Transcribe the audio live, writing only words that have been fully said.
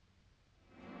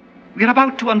We are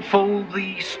about to unfold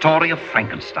the story of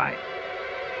Frankenstein,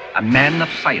 a man of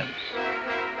science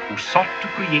who sought to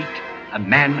create a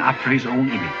man after his own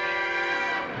image.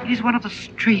 It is one of the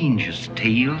strangest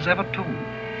tales ever told.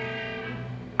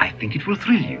 I think it will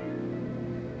thrill you.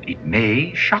 It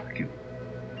may shock you.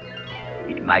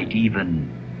 It might even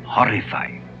horrify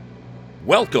you.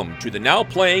 Welcome to the now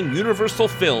playing Universal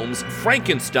Films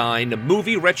Frankenstein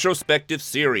movie retrospective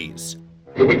series.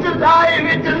 It's alive!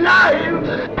 It's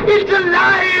alive! It's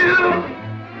alive!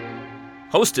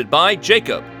 Hosted by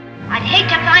Jacob. I'd hate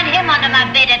to find him under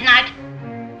my bed at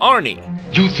night. Arnie.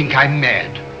 You think I'm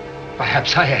mad?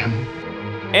 Perhaps I am.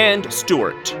 And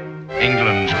Stuart.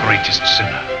 England's greatest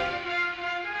sinner.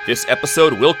 This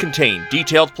episode will contain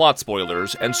detailed plot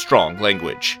spoilers and strong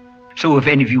language. So if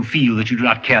any of you feel that you do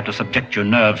not care to subject your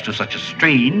nerves to such a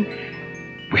strain,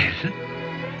 well,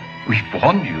 we've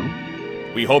warned you.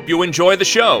 We hope you enjoy the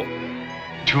show.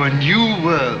 To a new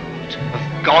world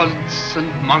of gods and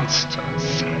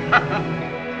monsters.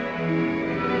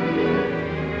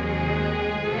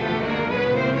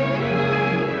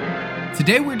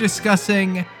 Today we're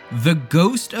discussing The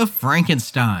Ghost of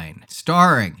Frankenstein,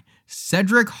 starring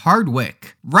Cedric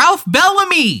Hardwicke. Ralph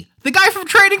Bellamy, the guy from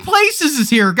Trading Places, is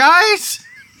here, guys.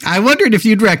 I wondered if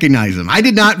you'd recognize him. I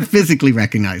did not physically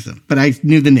recognize him, but I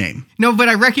knew the name. No, but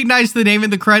I recognized the name in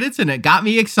the credits, and it got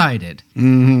me excited.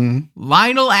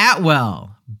 Lionel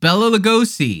Atwell, Bela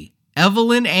Lugosi,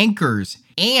 Evelyn Ankers,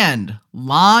 and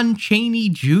Lon Chaney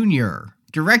Jr.,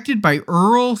 directed by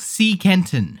Earl C.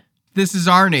 Kenton. This is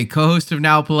Arnie, co-host of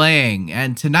Now Playing,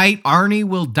 and tonight Arnie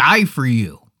will die for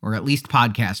you, or at least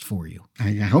podcast for you.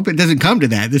 I hope it doesn't come to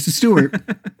that. This is Stuart.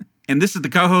 And this is the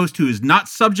co-host who is not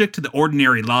subject to the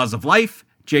ordinary laws of life,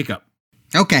 Jacob.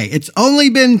 Okay, it's only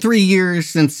been 3 years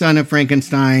since Son of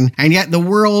Frankenstein, and yet the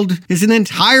world is an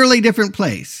entirely different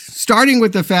place. Starting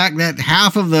with the fact that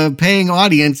half of the paying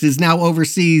audience is now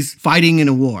overseas fighting in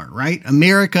a war, right?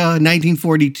 America,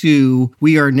 1942,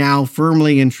 we are now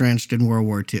firmly entrenched in World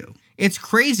War II. It's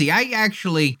crazy. I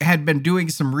actually had been doing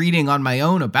some reading on my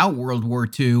own about World War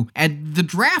II, and the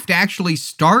draft actually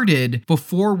started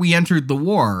before we entered the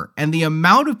war, and the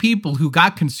amount of people who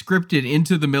got conscripted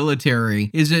into the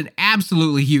military is an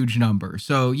absolutely huge number.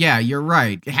 So yeah, you're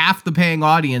right. Half the paying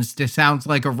audience just sounds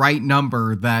like a right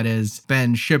number that has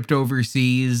been shipped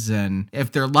overseas, and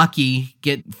if they're lucky,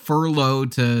 get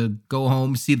furloughed to go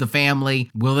home, see the family.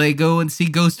 Will they go and see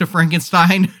Ghost of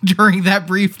Frankenstein during that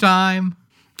brief time?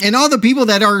 And all the people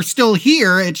that are still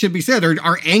here, it should be said,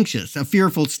 are anxious, a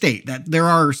fearful state. That there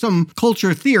are some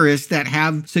culture theorists that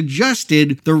have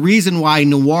suggested the reason why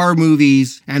noir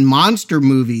movies and monster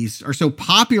movies are so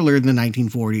popular in the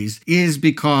 1940s is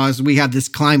because we have this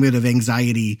climate of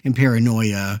anxiety and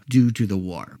paranoia due to the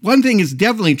war. One thing is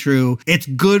definitely true. It's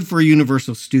good for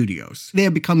Universal Studios. They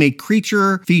have become a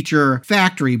creature feature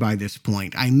factory by this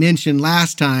point. I mentioned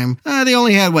last time, they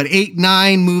only had, 8,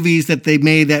 9 movies that they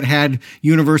made that had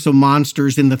Universal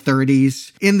monsters in the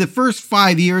 30s. In the first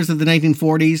 5 years of the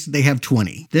 1940s, they have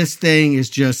 20. This thing is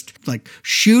just like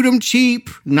shoot 'em cheap,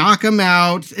 knock 'em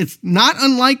out. It's not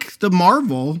unlike the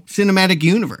Marvel Cinematic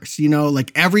Universe. You know,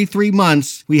 like every 3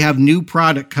 months, we have new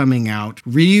product coming out.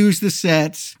 Reuse the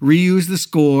sets, reuse the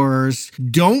scores.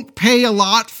 Don't pay a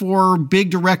lot for big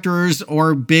directors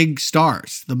or big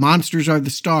stars. The monsters are the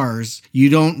stars. You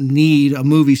don't need a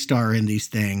movie star in these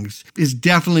things. It's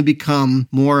definitely become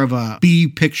more of a B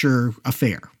picture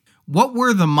affair. What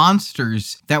were the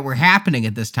monsters that were happening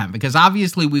at this time? Because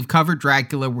obviously we've covered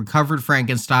Dracula, we covered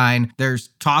Frankenstein. There's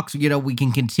talks, we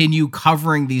can continue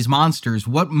covering these monsters.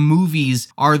 What movies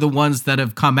are the ones that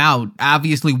have come out?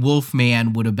 Obviously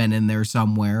Wolfman would have been in there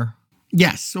somewhere.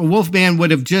 Yes, so Wolfman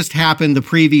would have just happened the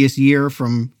previous year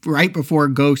from right before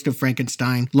Ghost of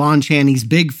Frankenstein, Lon Chaney's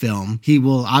big film. He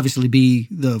will obviously be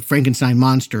the Frankenstein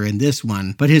monster in this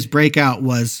one, but his breakout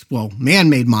was,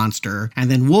 Man-Made Monster,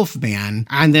 and then Wolfman,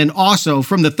 and then also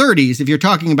from the 30s, if you're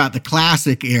talking about the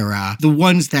classic era, the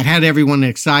ones that had everyone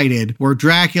excited were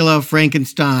Dracula,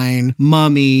 Frankenstein,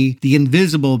 Mummy, The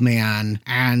Invisible Man,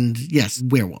 and yes,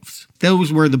 werewolves.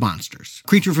 Those were the monsters.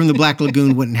 Creature from the Black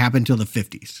Lagoon wouldn't happen until the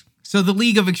 50s. So the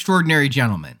League of Extraordinary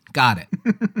Gentlemen. Got it.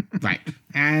 Right.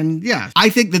 And yeah, I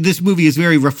think that this movie is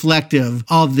very reflective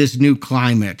of this new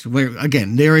climate where,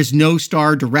 again, there is no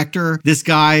star director. This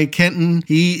guy, Kenton,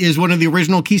 he is one of the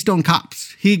original Keystone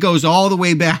Cops. He goes all the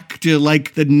way back to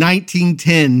like the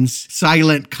 1910s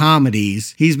silent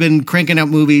comedies. He's been cranking out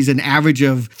movies an average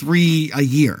of 3 a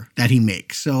year that he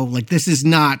makes. So like this is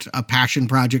not a passion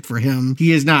project for him.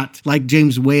 He is not like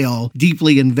James Whale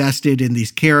deeply invested in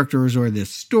these characters or this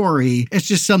story. It's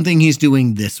just something he's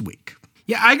doing this week.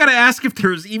 Yeah, I gotta ask if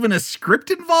there's even a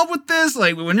script involved with this.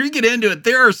 Like, when you get into it,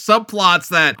 there are subplots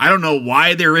that I don't know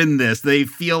why they're in this. They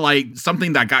feel like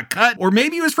something that got cut, or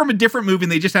maybe it was from a different movie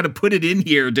and they just had to put it in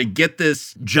here to get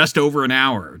this just over an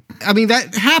hour. I mean,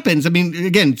 that happens. I mean,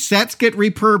 again, sets get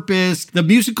repurposed. The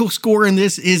musical score in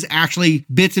this is actually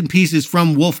bits and pieces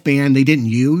from Wolfman they didn't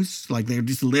use. Like, they're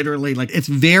just literally, like, it's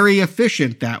very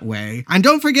efficient that way. And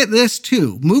don't forget this,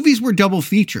 too. Movies were double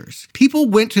features. People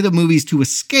went to the movies to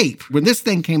escape. When this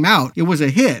thing came out, it was a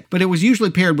hit, but it was usually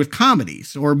paired with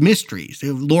comedies or mysteries.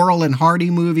 Laurel and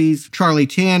Hardy movies, Charlie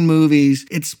Chan movies.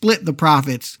 It split the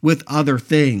profits with other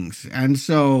things. And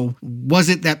so, was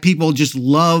it that people just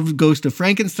loved Ghost of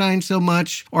Frankenstein so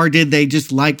much, or did they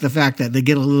just like the fact that they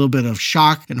get a little bit of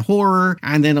shock and horror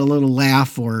and then a little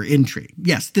laugh or intrigue?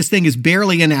 Yes, this thing is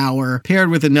barely an hour. Paired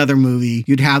with another movie,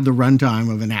 you'd have the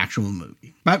runtime of an actual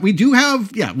movie. But we do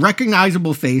have,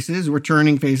 recognizable faces,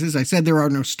 returning faces. I said there are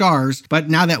no stars, but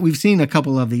now that we've seen a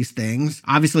couple of these things,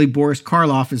 obviously Boris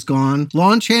Karloff is gone.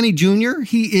 Lon Chaney Jr.,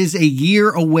 he is a year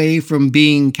away from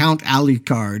being Count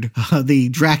Alucard, the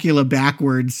Dracula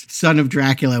backwards son of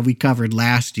Dracula we covered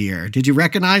last year. Did you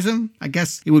recognize him? I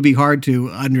guess it would be hard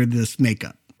to under this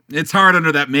makeup. It's hard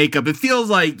under that makeup. It feels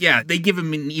like, they give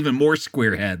him an even more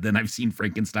square head than I've seen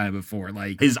Frankenstein before.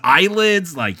 Like, his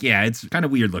eyelids, it's kind of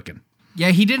weird looking.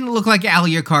 Yeah, he didn't look like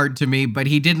Alucard to me, but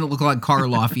he didn't look like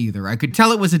Karloff either. I could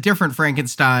tell it was a different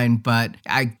Frankenstein, but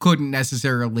I couldn't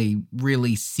necessarily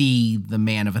really see the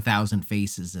man of 1,000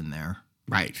 faces in there.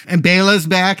 Right. And Bela's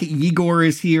back. Igor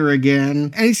is here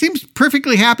again. And he seems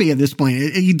perfectly happy at this point.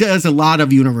 He does a lot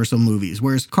of Universal movies,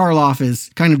 whereas Karloff is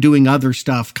kind of doing other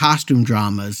stuff, costume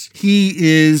dramas. He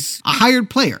is a hired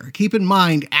player. Keep in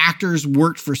mind, actors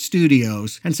worked for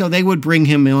studios, and so they would bring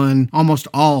him in almost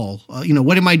all.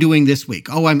 What am I doing this week?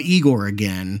 Oh, I'm Igor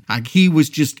again. Like, he was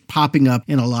just popping up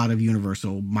in a lot of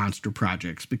Universal monster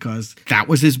projects because that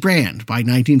was his brand. By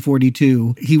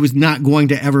 1942, he was not going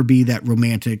to ever be that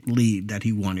romantic lead that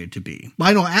he wanted to be.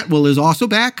 Lionel Atwill is also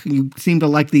back. You seem to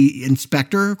like the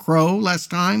Inspector Crow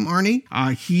last time, Arnie.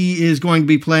 He is going to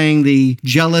be playing the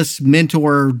jealous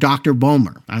mentor, Dr.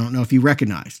 Bomer. I don't know if you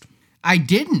recognized. I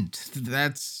didn't.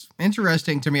 That's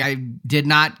interesting to me. I did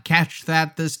not catch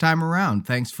that this time around.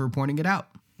 Thanks for pointing it out.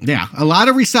 Yeah, a lot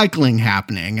of recycling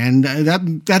happening, and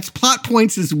that's plot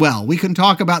points as well. We can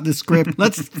talk about the script.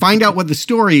 Let's find out what the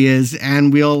story is,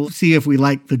 and we'll see if we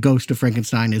like the Ghost of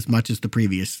Frankenstein as much as the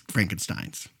previous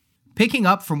Frankensteins. Picking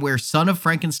up from where Son of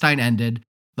Frankenstein ended,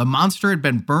 the monster had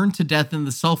been burned to death in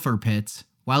the sulfur pits,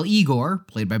 while Igor,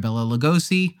 played by Bela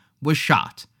Lugosi, was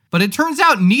shot. But it turns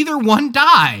out neither one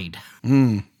died.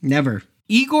 Never.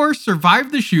 Igor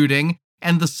survived the shooting,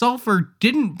 and the sulfur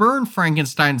didn't burn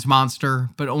Frankenstein's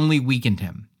monster, but only weakened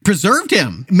him. Preserved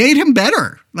him, made him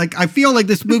better. Like, I feel like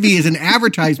this movie is an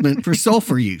advertisement for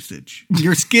sulfur usage.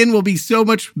 Your skin will be so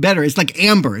much better. It's like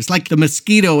Amber. It's like the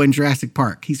mosquito in Jurassic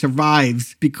Park. He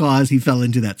survives because he fell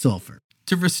into that sulfur.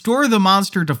 To restore the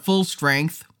monster to full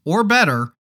strength, or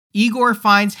better, Igor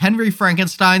finds Henry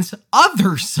Frankenstein's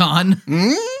other son,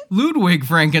 Ludwig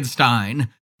Frankenstein.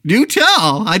 Do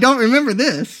tell. I don't remember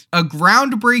this. A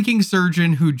groundbreaking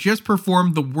surgeon who just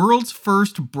performed the world's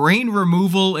first brain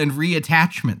removal and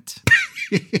reattachment.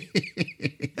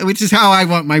 Which is how I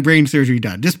want my brain surgery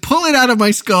done. Just pull it out of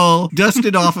my skull, dust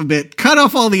it off a bit, cut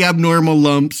off all the abnormal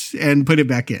lumps, and put it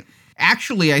back in.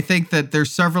 Actually, I think that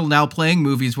there's several now playing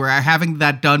movies where having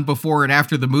that done before and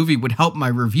after the movie would help my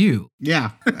review. Yeah,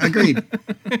 agreed.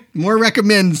 More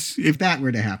recommends if that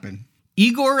were to happen.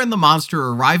 Igor and the monster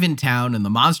arrive in town, and the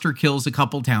monster kills a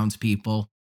couple townspeople.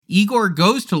 Igor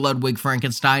goes to Ludwig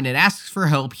Frankenstein and asks for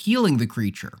help healing the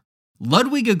creature.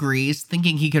 Ludwig agrees,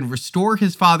 thinking he can restore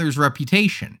his father's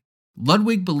reputation.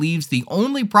 Ludwig believes the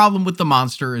only problem with the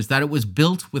monster is that it was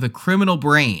built with a criminal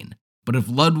brain. But if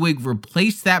Ludwig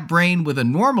replaced that brain with a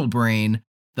normal brain,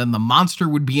 then the monster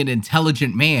would be an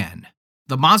intelligent man.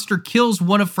 The monster kills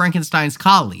one of Frankenstein's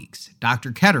colleagues,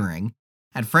 Dr. Kettering,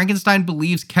 and Frankenstein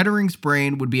believes Kettering's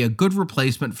brain would be a good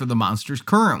replacement for the monster's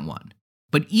current one.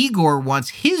 But Igor wants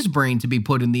his brain to be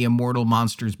put in the immortal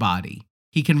monster's body.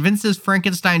 He convinces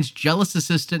Frankenstein's jealous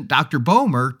assistant, Dr.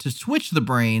 Bomer, to switch the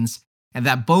brains, and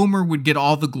that Bomer would get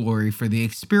all the glory for the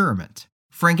experiment.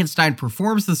 Frankenstein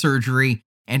performs the surgery,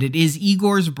 and it is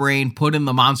Igor's brain put in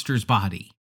the monster's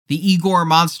body. The Igor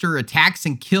monster attacks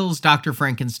and kills Dr.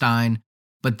 Frankenstein,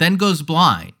 but then goes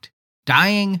blind.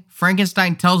 Dying,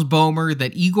 Frankenstein tells Bomer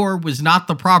that Igor was not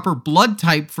the proper blood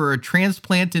type for a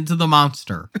transplant into the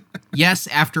monster. Yes,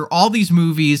 after all these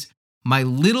movies, my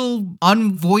little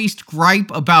unvoiced gripe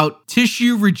about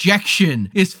tissue rejection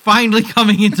is finally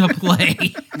coming into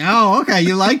play. Oh, okay,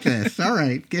 you like this. All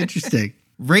right, interesting.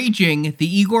 Raging,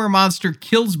 the Igor monster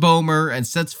kills Bomer and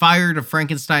sets fire to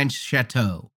Frankenstein's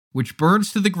chateau, which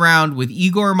burns to the ground with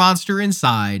Igor monster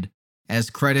inside as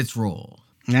credits roll.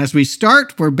 And as we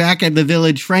start, we're back at the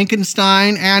village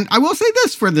Frankenstein, and I will say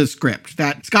this for the script,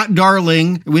 that Scott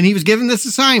Darling, when he was given this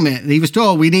assignment, he was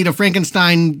told, we need a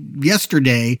Frankenstein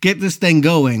yesterday, get this thing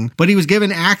going, but he was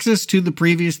given access to the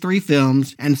previous 3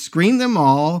 films and screened them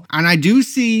all, and I do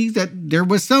see that there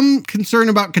was some concern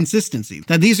about consistency,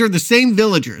 that these are the same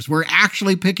villagers we're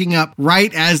actually picking up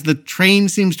right as the train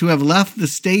seems to have left the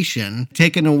station,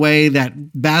 taking away that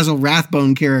Basil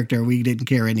Rathbone character we didn't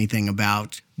care anything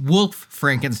about. Wolf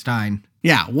Frankenstein.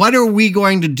 Yeah, what are we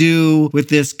going to do with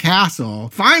this castle?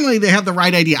 Finally, they have the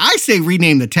right idea. I say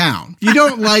rename the town. If you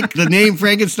don't like the name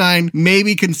Frankenstein,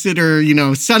 maybe consider,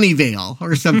 Sunnyvale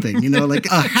or something. Like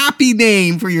a happy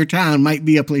name for your town might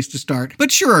be a place to start.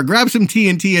 But sure, grab some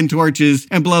TNT and torches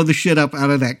and blow the shit up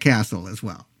out of that castle as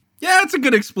well. Yeah, it's a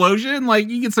good explosion. Like,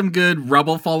 you get some good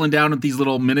rubble falling down with these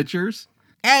little miniatures.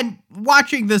 And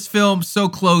watching this film so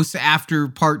close after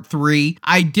part 3,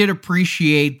 I did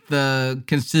appreciate the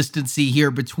consistency here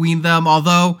between them.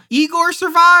 Although Igor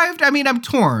survived, I'm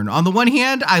torn. On the one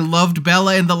hand, I loved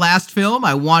Bela in the last film.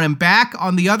 I want him back.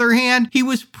 On the other hand, he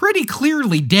was pretty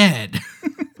clearly dead.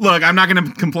 Look, I'm not going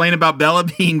to complain about Bela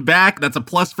being back. That's a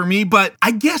plus for me. But I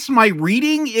guess my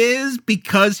reading is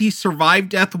because he survived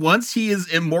death once, he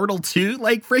is immortal too,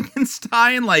 like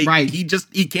Frankenstein. Like, right.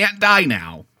 He can't die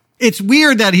now. It's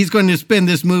weird that he's going to spend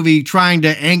this movie trying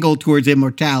to angle towards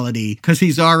immortality because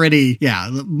he's already,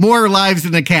 more lives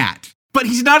than a cat. But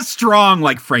he's not strong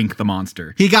like Frank the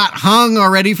Monster. He got hung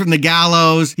already from the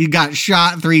gallows. He got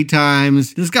shot 3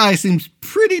 times. This guy seems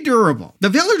pretty durable. The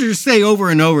villagers say over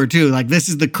and over, too, like, this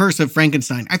is the curse of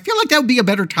Frankenstein. I feel like that would be a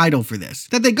better title for this.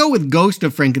 That they go with Ghost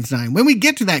of Frankenstein. When we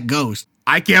get to that ghost.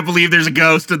 I can't believe there's a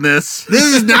ghost in this. This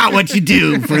is not what you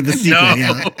do for the sequel.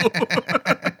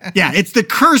 No. Yeah, it's the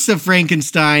curse of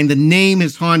Frankenstein. The name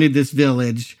has haunted this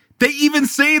village. They even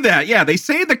say that. Yeah, they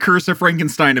say the curse of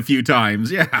Frankenstein a few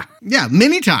times. Yeah. Yeah,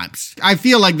 many times. I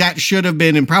feel like that should have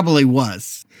been and probably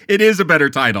was. It is a better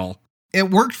title.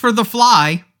 It worked for The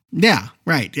Fly. Yeah,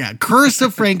 right. Yeah. Curse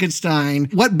of Frankenstein.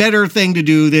 What better thing to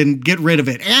do than get rid of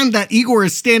it? And that Igor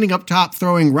is standing up top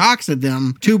throwing rocks at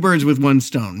them. 2 birds with 1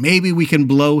 stone. Maybe we can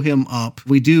blow him up.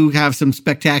 We do have some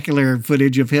spectacular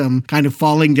footage of him kind of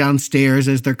falling downstairs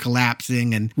as they're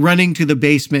collapsing and running to the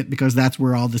basement because that's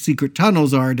where all the secret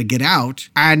tunnels are to get out.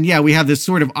 And yeah, we have this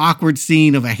sort of awkward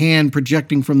scene of a hand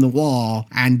projecting from the wall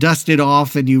and dust it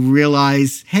off and you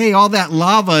realize, hey, all that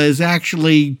lava is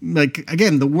actually, like,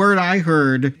 again, the word I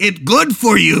heard, it's good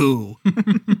for you.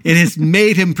 It has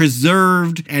made him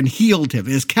preserved and healed him.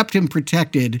 It has kept him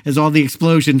protected as all the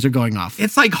explosions are going off.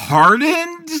 It's like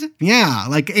hardened? Yeah,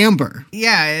 like amber.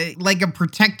 Yeah, like a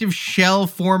protective shell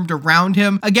formed around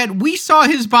him. Again, we saw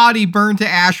his body burn to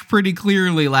ash pretty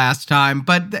clearly last time,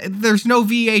 but there's no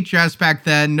VHS back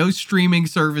then, no streaming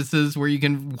services where you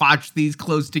can watch these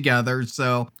close together,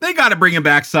 so... They gotta bring him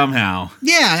back somehow.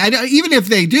 Yeah, even if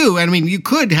they do, you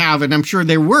could have, and I'm sure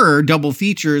there were, double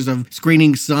features of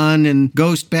screening Sun and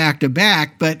Ghost back to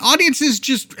back, but audiences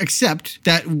just accept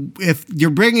that if you're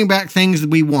bringing back things that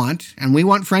we want, and we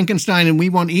want Frankenstein and we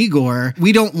want Igor,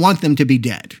 we don't want them to be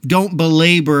dead. Don't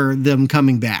belabor them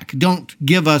coming back. Don't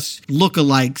give us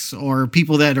lookalikes or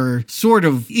people that are sort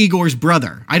of Igor's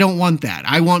brother. I don't want that.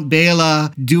 I want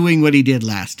Bela doing what he did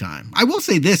last time. I will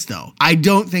say this, though. I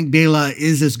don't think Bela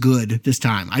is as good this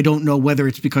time. I don't know whether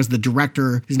it's because the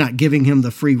director is not giving him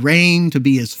the free rein to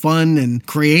be as fun and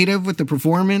creative with the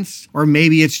performance, or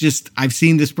maybe it's just I've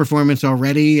seen this performance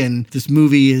already and this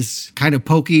movie is kind of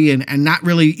pokey and not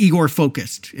really Igor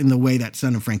focused in the way that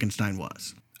Son of Frankenstein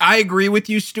was. I agree with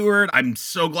you, Stuart. I'm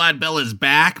so glad Bella's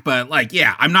back, but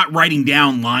I'm not writing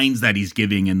down lines that he's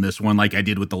giving in this one like I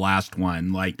did with the last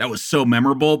one. Like, that was so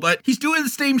memorable, but he's doing the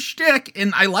same shtick,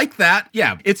 and I like that.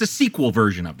 Yeah, it's a sequel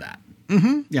version of that.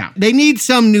 Mm-hmm. Yeah. They need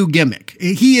some new gimmick.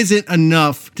 He isn't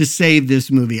enough to save this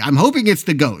movie. I'm hoping it's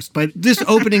the ghost, but this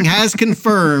opening has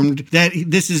confirmed that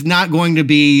this is not going to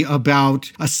be about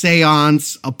a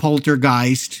seance, a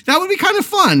poltergeist. That would be kind of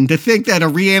fun to think that a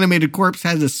reanimated corpse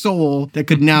has a soul that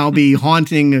could now be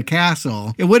haunting a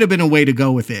castle. It would have been a way to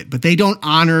go with it, but they don't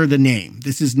honor the name.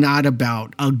 This is not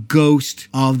about a ghost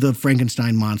of the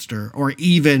Frankenstein monster or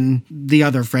even the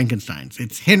other Frankensteins.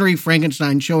 It's Henry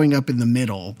Frankenstein showing up in the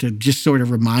middle to just sort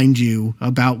of remind you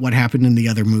about what happened in the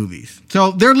other movies.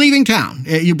 So they're leaving town.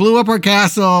 You blew up our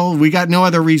castle. We got no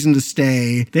other reason to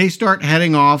stay. They start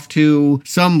heading off to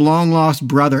some long-lost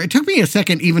brother. It took me a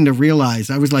second even to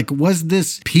realize. I was like, was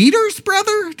this Peter's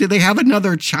brother? Did they have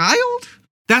another child?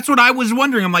 That's what I was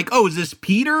wondering. I'm like, oh, is this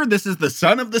Peter? This is the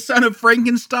son of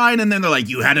Frankenstein? And then they're like,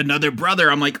 you had another brother.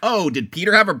 I'm like, oh, did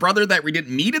Peter have a brother that we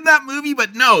didn't meet in that movie?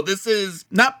 But no, this is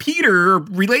not Peter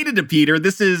related to Peter.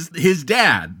 This is his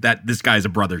dad that this guy's a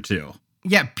brother to.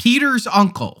 Yeah, Peter's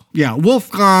uncle. Yeah,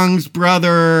 Wolfgang's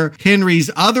brother,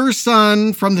 Henry's other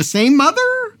son from the same mother?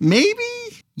 Maybe?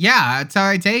 Yeah, that's how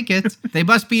I take it. They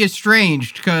must be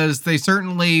estranged because they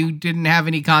certainly didn't have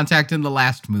any contact in the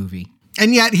last movie.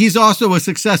 And yet he's also a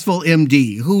successful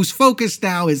MD whose focus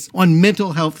now is on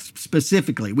mental health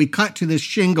specifically. We cut to this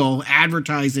shingle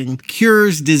advertising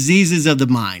cures diseases of the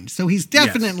mind. So he's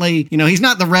definitely, he's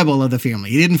not the rebel of the family.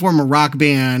 He didn't form a rock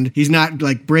band. He's not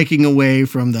like breaking away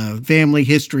from the family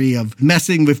history of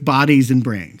messing with bodies and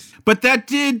brains. But that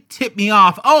did tip me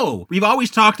off. Oh, we've always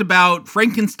talked about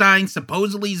Frankenstein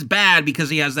supposedly is bad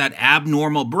because he has that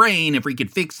abnormal brain. If we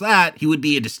could fix that, he would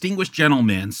be a distinguished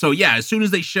gentleman. So yeah, as soon as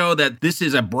they show that this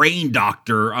is a brain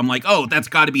doctor, I'm like, oh, that's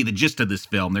got to be the gist of this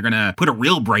film. They're going to put a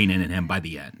real brain in him by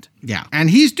the end. Yeah. And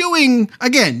he's doing,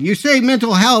 again, you say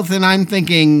mental health, and I'm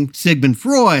thinking Sigmund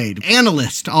Freud,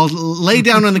 analyst. I'll lay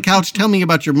down on the couch, tell me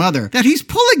about your mother. That he's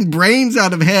pulling brains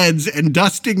out of heads and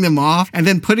dusting them off and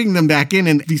then putting them back in,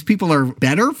 and these people are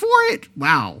better for it?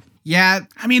 Wow. Yeah.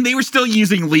 I mean, they were still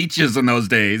using leeches in those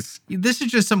days. This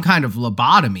is just some kind of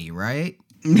lobotomy, right?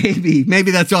 Maybe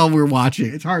that's all we're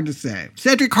watching. It's hard to say.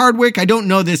 Cedric Hardwicke, I don't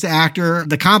know this actor.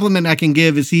 The compliment I can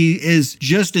give is he is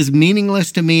just as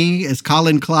meaningless to me as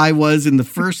Colin Cly was in the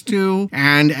first two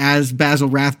and as Basil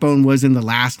Rathbone was in the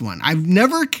last one. I've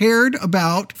never cared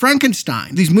about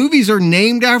Frankenstein. These movies are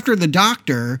named after the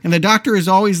doctor, and the doctor is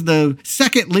always the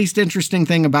second least interesting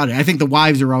thing about it. I think the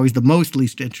wives are always the most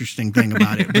least interesting thing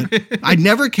about it, but I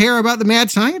never care about the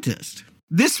mad scientist.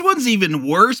 This one's even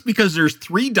worse because there's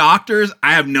 3 doctors.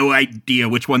 I have no idea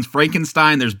which one's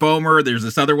Frankenstein. There's Bomer. There's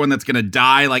this other one that's going to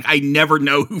die. Like, I never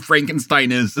know who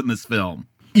Frankenstein is in this film.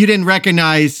 You didn't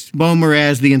recognize Bomer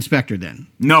as the inspector then?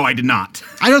 No, I did not.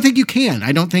 I don't think you can.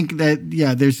 I don't think that,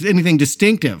 there's anything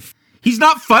distinctive. He's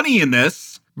not funny in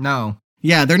this. No.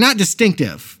 Yeah, they're not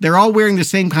distinctive. They're all wearing the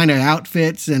same kind of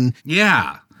outfits and...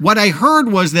 Yeah. What I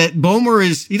heard was that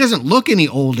Bomer he doesn't look any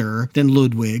older than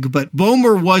Ludwig, but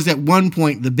Bomer was at one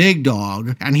point the big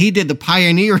dog, and he did the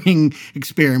pioneering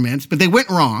experiments, but they went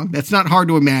wrong. That's not hard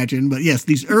to imagine, but yes,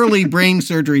 these early brain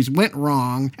surgeries went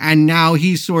wrong, and now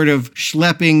he's sort of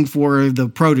schlepping for the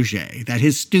protege, that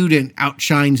his student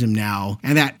outshines him now,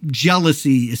 and that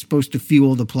jealousy is supposed to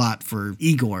fuel the plot for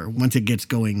Igor once it gets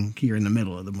going here in the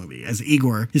middle of the movie, as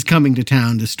Igor is coming to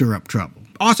town to stir up trouble.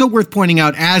 Also worth pointing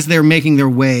out, as they're making their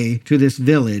way to this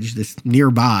village, this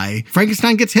nearby,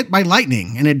 Frankenstein gets hit by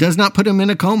lightning, and it does not put him in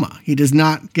a coma. He does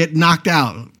not get knocked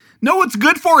out. No, it's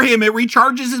good for him. It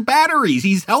recharges his batteries.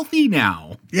 He's healthy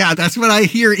now. Yeah, that's what I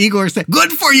hear Igor say.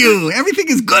 Good for you. Everything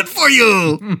is good for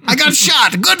you. I got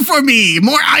shot. Good for me.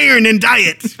 More iron in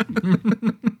diet.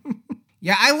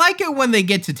 Yeah, I like it when they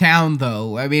get to town,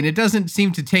 though. I mean, it doesn't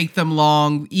seem to take them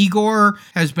long. Igor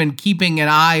has been keeping an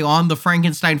eye on the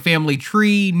Frankenstein family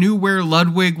tree, knew where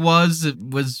Ludwig was. It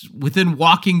was within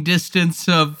walking distance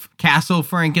of Castle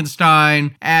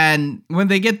Frankenstein. And when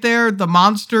they get there, the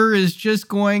monster is just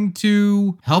going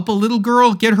to help a little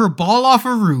girl get her ball off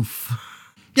a roof.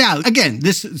 Yeah, again,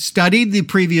 this studied the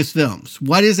previous films.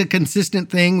 What is a consistent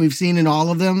thing we've seen in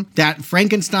all of them? That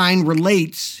Frankenstein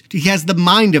relates to, he has the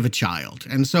mind of a child.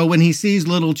 And so when he sees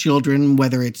little children,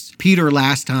 whether it's Peter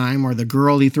last time or the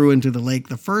girl he threw into the lake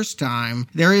the first time,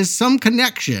 there is some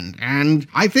connection. And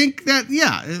I think that,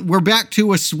 we're back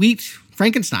to a sweet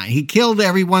Frankenstein. He killed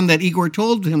everyone that Igor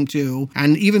told him to,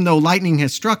 and even though lightning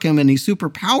has struck him and he's super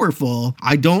powerful,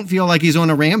 I don't feel like he's on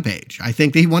a rampage. I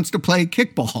think that he wants to play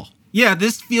kickball. Yeah,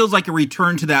 this feels like a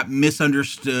return to that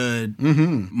misunderstood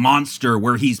monster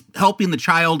where he's helping the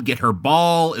child get her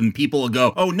ball and people will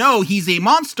go, oh no, he's a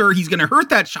monster. He's going to hurt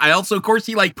that child. So of course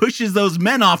he pushes those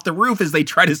men off the roof as they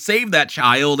try to save that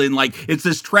child. And it's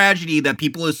this tragedy that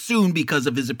people assume because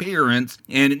of his appearance.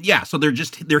 And yeah, so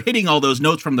they're hitting all those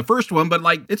notes from the first one, but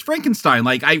it's Frankenstein.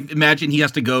 I imagine he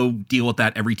has to go deal with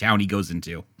that every town he goes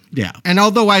into. Yeah. And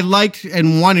although I liked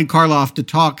and wanted Karloff to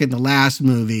talk in the last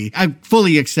movie, I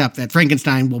fully accept that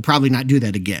Frankenstein will probably not do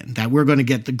that again, that we're going to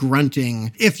get the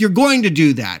grunting. If you're going to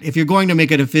do that, if you're going to make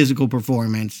it a physical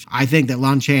performance, I think that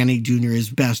Lon Chaney Jr. is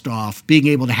best off being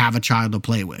able to have a child to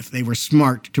play with. They were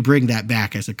smart to bring that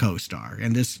back as a co-star.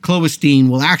 And this Cloestine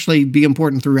will actually be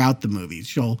important throughout the movies.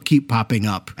 She'll keep popping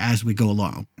up as we go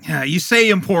along. Yeah, you say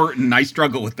important. I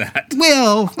struggle with that.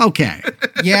 Well, okay.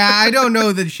 Yeah, I don't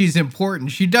know that she's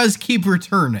important. She does does keep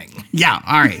returning. Yeah,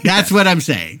 all right. That's what I'm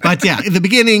saying. But yeah, in the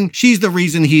beginning, she's the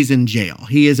reason he's in jail.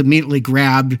 He is immediately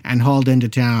grabbed and hauled into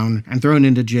town and thrown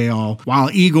into jail while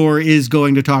Igor is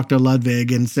going to talk to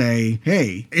Ludwig and say,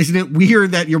 hey, isn't it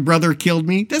weird that your brother killed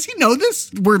me? Does he know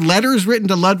this? Were letters written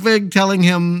to Ludwig telling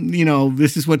him,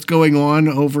 this is what's going on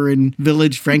over in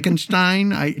Village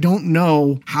Frankenstein? I don't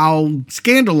know how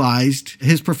scandalized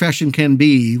his profession can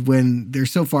be when they're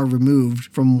so far removed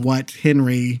from what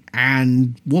Henry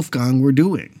and Wolfgang were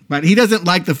doing. But he doesn't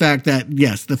like the fact that,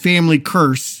 yes, the family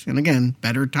curse, and again,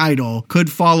 better title, could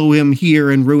follow him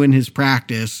here and ruin his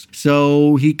practice.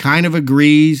 So he kind of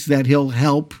agrees that he'll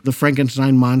help the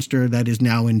Frankenstein monster that is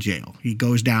now in jail. He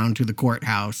goes down to the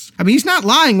courthouse. I mean, he's not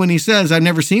lying when he says, I've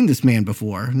never seen this man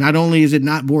before. Not only is it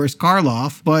not Boris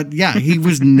Karloff, but yeah, he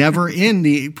was never in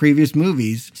the previous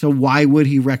movies. So why would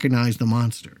he recognize the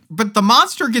monster? But the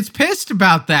monster gets pissed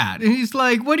about that. And he's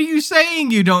like, what are you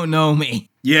saying? You don't know me.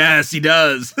 Yes, he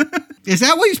does. Is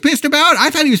that what he's pissed about? I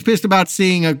thought he was pissed about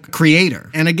seeing a creator.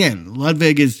 And again,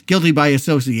 Ludwig is guilty by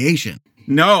association.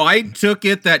 No, I took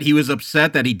it that he was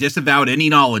upset that he disavowed any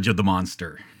knowledge of the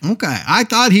monster. Okay, I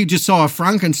thought he just saw a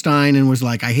Frankenstein and was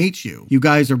like, I hate you. You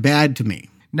guys are bad to me.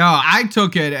 No, I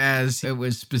took it as it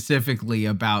was specifically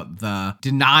about the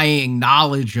denying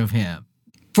knowledge of him.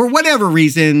 For whatever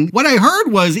reason, what I heard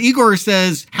was Igor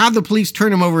says, have the police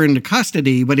turn him over into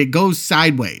custody, but it goes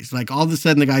sideways. Like all of a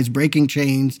sudden the guy's breaking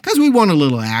chains because we want a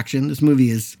little action. This movie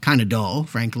is kind of dull,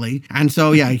 frankly. And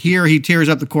so, yeah, here he tears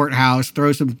up the courthouse,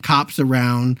 throws some cops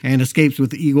around and escapes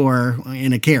with Igor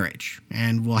in a carriage.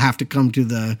 And we'll have to come to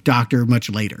the doctor much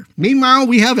later. Meanwhile,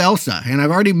 we have Elsa. And I've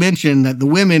already mentioned that the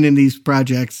women in these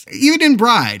projects, even in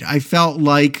Bride, I felt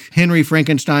like Henry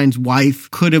Frankenstein's wife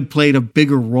could have played a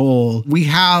bigger role. We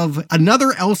have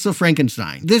another Elsa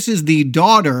Frankenstein. This is the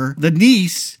daughter, the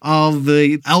niece of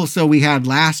the Elsa we had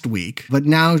last week, but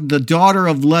now the daughter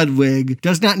of Ludwig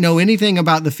does not know anything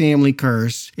about the family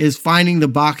curse, is finding the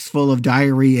box full of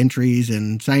diary entries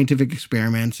and scientific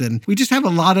experiments, and we just have a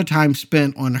lot of time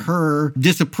spent on her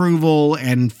disapproval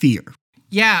and fear.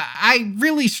 Yeah, I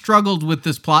really struggled with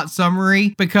this plot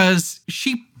summary because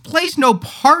she plays no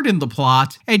part in the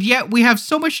plot, and yet we have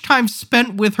so much time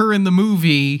spent with her in the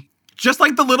movie. Just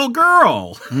like the little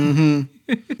girl.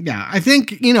 Mm-hmm. Yeah, I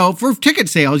think, for ticket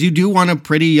sales, you do want a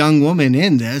pretty young woman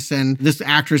in this. And this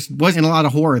actress was in a lot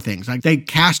of horror things. Like they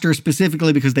cast her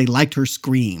specifically because they liked her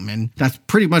scream. And that's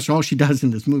pretty much all she does in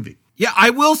this movie. Yeah,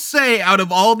 I will say out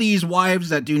of all these wives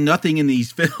that do nothing in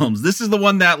these films, this is the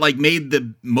one that made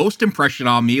the most impression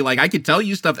on me. I could tell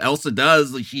you stuff Elsa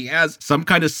does. She has some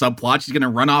kind of subplot. She's going to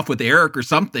run off with Eric or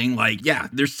something.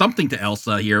 There's something to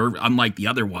Elsa here, unlike the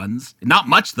other ones. Not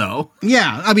much, though.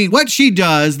 Yeah, I mean, what she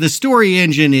does, the story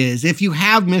engine is, if you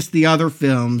have missed the other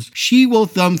films, she will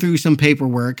thumb through some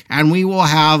paperwork and we will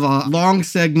have a long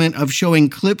segment of showing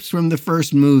clips from the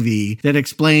first movie that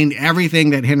explain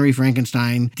everything that Henry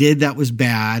Frankenstein did that was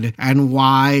bad and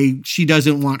why she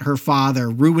doesn't want her father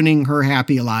ruining her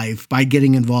happy life by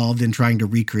getting involved in trying to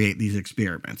recreate these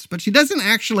experiments. But she doesn't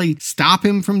actually stop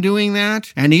him from doing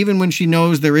that. And even when she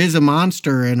knows there is a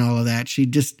monster and all of that,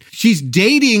 she's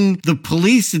dating the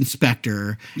police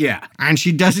inspector. Yeah. And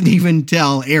she doesn't even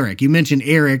tell Eric. You mentioned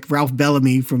Eric, Ralph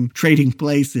Bellamy from Trading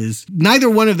Places. Neither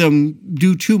one of them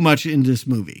do too much in this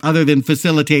movie other than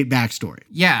facilitate backstory.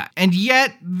 Yeah, and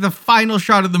yet the final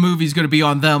shot of the movie is going to be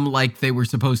on them like they were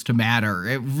supposed to matter.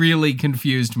 It really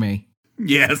confused me.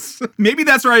 Yes. Maybe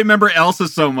that's where I remember Elsa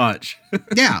so much.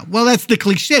 Yeah, well, that's the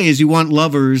cliche is you want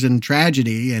lovers and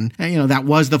tragedy. And, that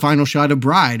was the final shot of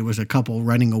Bride, was a couple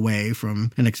running away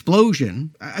from an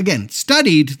explosion. Again,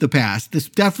 studied the past. This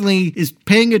definitely is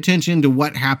paying attention to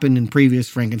what happened in previous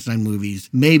Frankenstein movies.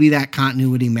 Maybe that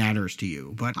continuity matters to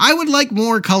you. But I would like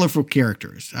more colorful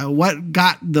characters. What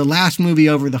got the last movie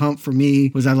over the hump for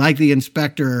me was I liked the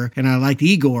inspector and I liked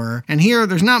Igor. And here,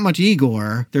 there's not much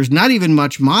Igor. There's not even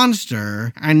much monster.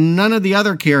 And none of the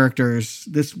other characters.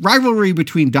 This rivalry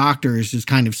between doctors is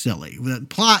kind of silly. The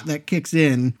plot that kicks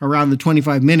in around the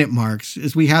 25-minute marks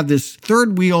is we have this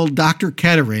third wheel Dr.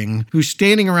 Kettering who's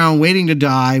standing around waiting to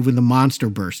die when the monster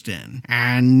bursts in.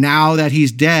 And now that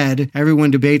he's dead, everyone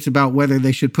debates about whether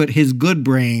they should put his good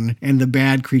brain in the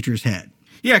bad creature's head.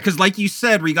 Yeah, because like you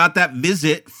said, we got that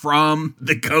visit from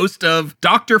the ghost of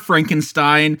Dr.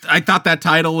 Frankenstein. I thought that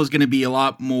title was going to be a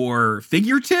lot more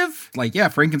figurative.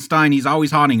 Frankenstein, he's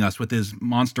always haunting us with his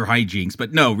monster hijinks.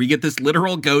 But no, we get this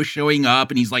literal ghost showing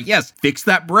up and he's like, yes, fix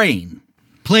that brain.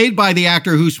 Played by the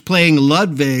actor who's playing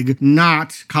Ludwig,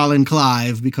 not Colin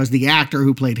Clive, because the actor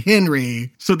who played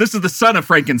Henry... So this is the son of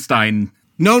Frankenstein.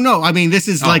 No. I mean, this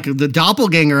is like the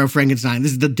doppelganger of Frankenstein.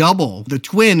 This is the double, the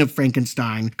twin of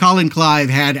Frankenstein. Colin Clive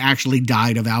had actually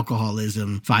died of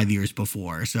alcoholism 5 years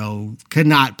before, so could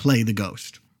not play the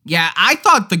ghost. Yeah, I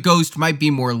thought the ghost might be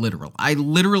more literal. I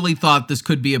literally thought this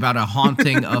could be about a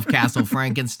haunting of Castle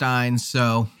Frankenstein,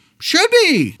 so... Should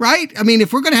be, right? I mean,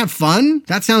 if we're going to have fun,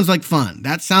 that sounds like fun.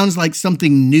 That sounds like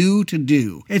something new to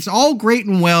do. It's all great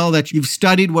and well that you've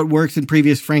studied what works in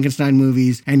previous Frankenstein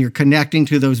movies and you're connecting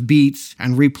to those beats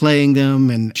and replaying them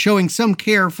and showing some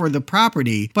care for the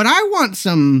property. But I want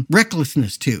some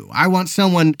recklessness too. I want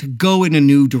someone to go in a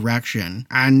new direction.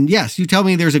 And yes, you tell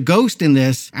me there's a ghost in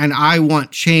this and I want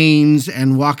chains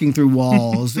and walking through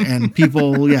walls and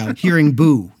people, hearing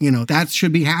boo. That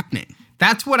should be happening.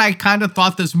 That's what I kind of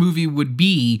thought this movie would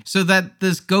be, so that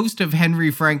this ghost of Henry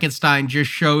Frankenstein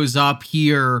just shows up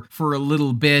here for a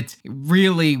little bit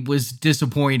really was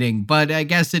disappointing, but I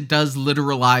guess it does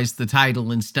literalize the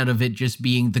title instead of it just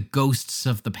being the ghosts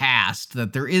of the past,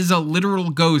 that there is a literal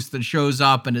ghost that shows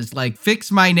up and is like, fix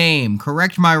my name,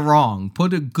 correct my wrong,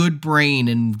 put a good brain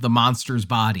in the monster's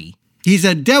body. He's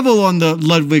a devil on the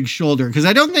Ludwig shoulder, because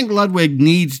I don't think Ludwig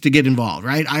needs to get involved,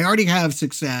 right? I already have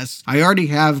success. I already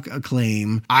have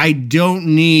acclaim. I don't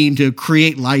need to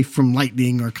create life from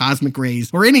lightning or cosmic rays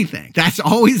or anything. That's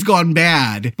always gone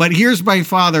bad. But here's my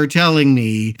father telling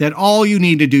me that all you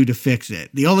need to do to fix it,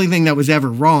 the only thing that was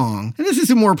ever wrong, and this is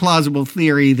a more plausible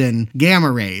theory than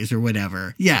gamma rays or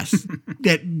whatever. Yes,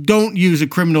 that don't use a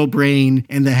criminal brain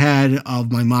in the head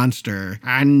of my monster.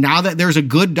 And now that there's a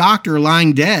good doctor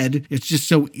lying dead, it's just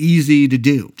so easy to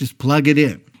do. Just plug it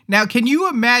in. Now, can you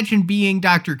imagine being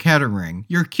Dr. Kettering?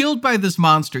 You're killed by this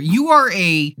monster. You are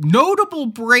a notable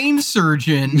brain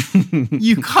surgeon.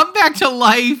 You come back to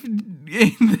life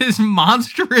in this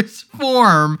monstrous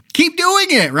form. Keep doing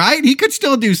it, right? He could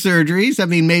still do surgeries. I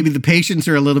mean, maybe the patients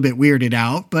are a little bit weirded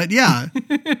out, but yeah.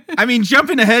 I mean,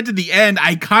 jumping ahead to the end,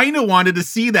 I kind of wanted to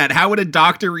see that. How would a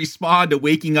doctor respond to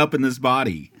waking up in this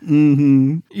body?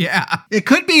 Mm-hmm. Yeah. It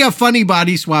could be a funny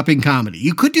body swapping comedy.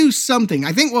 You could do something.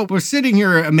 I think what we're sitting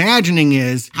here imagining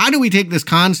is, how do we take this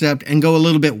concept and go a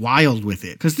little bit wild with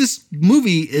it? Because this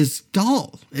movie is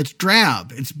dull. It's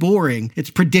drab. It's boring. It's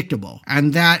predictable.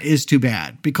 And that is too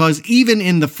bad. Because even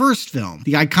in the first film,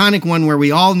 the iconic one where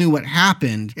we all knew what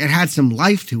happened, it had some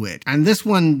life to it. And this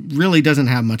one really doesn't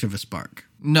have much of a spark.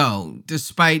 No,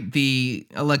 despite the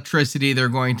electricity they're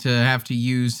going to have to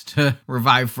use to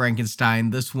revive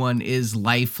Frankenstein, this one is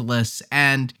lifeless,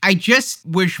 and I just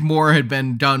wish more had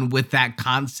been done with that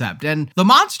concept. And the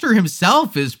monster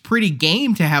himself is pretty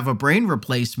game to have a brain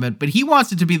replacement, but he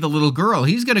wants it to be the little girl.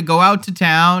 He's going to go out to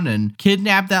town and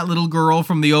kidnap that little girl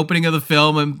from the opening of the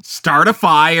film and start a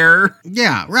fire.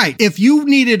 Yeah, right. If you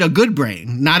needed a good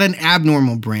brain, not an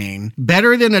abnormal brain,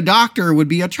 better than a doctor would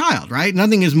be a child, right?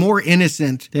 Nothing is more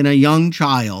innocent than a young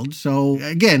child. So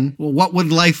again, what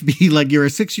would life be like? You're a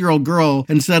 6-year-old girl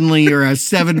and suddenly you're a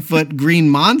 7-foot green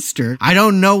monster. I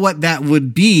don't know what that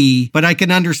would be, but I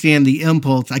can understand the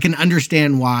impulse. I can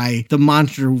understand why the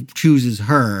monster chooses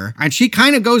her. And she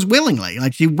kind of goes willingly.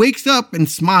 Like, she wakes up and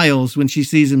smiles when she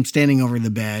sees him standing over the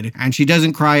bed. And she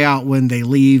doesn't cry out when they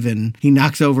leave and he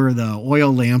knocks over the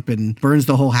oil lamp and burns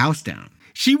the whole house down.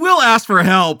 She will ask for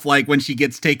help, like when she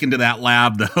gets taken to that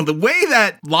lab, though. The way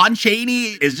that Lon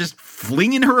Chaney is just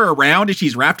flinging her around as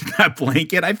she's wrapped in that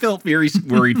blanket, I felt very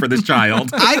worried for this child.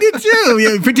 I did too,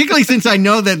 yeah, particularly since I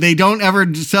know that they don't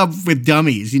ever sub with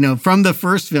dummies, from the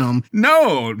first film.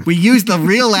 No. We use the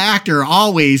real actor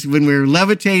always when we're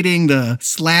levitating the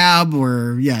slab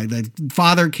or, the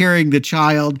father carrying the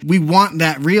child. We want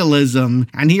that realism.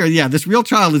 And here, this real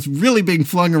child is really being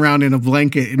flung around in a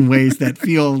blanket in ways that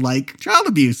feel like child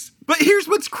abuse. But here's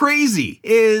what's crazy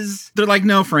is they're like,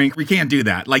 no, Frank, we can't do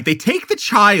that. Like, they take the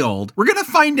child. We're going to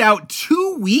find out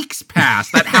 2 weeks pass.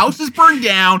 That house is burned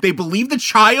down. They believe the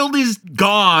child is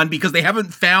gone because they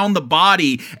haven't found the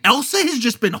body. Elsa has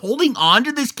just been holding on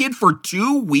to this kid for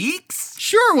 2 weeks?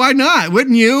 Sure, why not?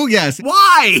 Wouldn't you? Yes.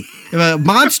 Why? If a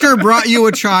monster brought you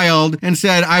a child and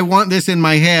said, I want this in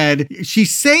my head, she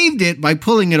saved it by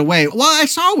pulling it away. What I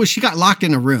saw was she got locked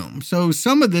in a room. So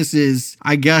some of this is,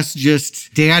 I guess,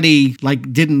 just daddy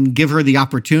didn't give her the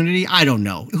opportunity. I don't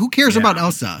know. Who cares about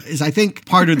Elsa is, I think,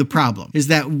 part of the problem is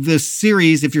that the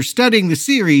series, if you're studying the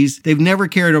series, they've never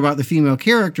cared about the female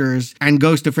characters, and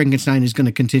Ghost of Frankenstein is going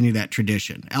to continue that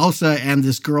tradition. Elsa and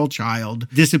this girl child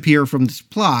disappear from this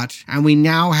plot, and we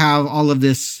now have all of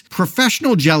this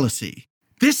professional jealousy.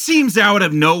 This seems out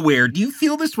of nowhere. Do you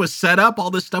feel this was set up, all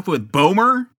this stuff with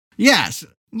Bomer? Yes.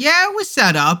 Yeah, it was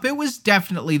set up. It was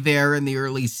definitely there in the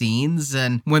early scenes.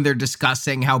 And when they're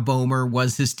discussing how Bomer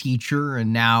was his teacher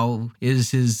and now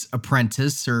is his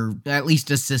apprentice, or at least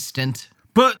assistant.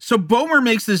 But so Bomer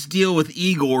makes this deal with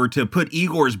Igor to put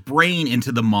Igor's brain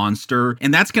into the monster,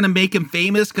 and that's going to make him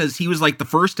famous because he was like the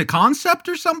first to concept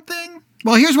or something?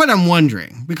 Well, here's what I'm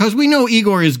wondering, because we know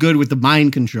Igor is good with the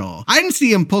mind control. I didn't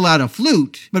see him pull out a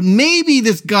flute, but maybe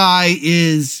this guy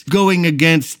is going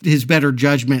against his better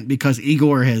judgment because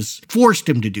Igor has forced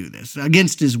him to do this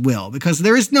against his will, because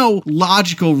there is no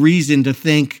logical reason to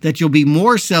think that you'll be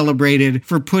more celebrated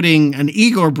for putting an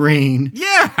Igor brain,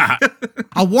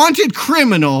 a wanted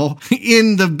criminal,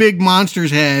 in the big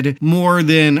monster's head more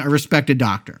than a respected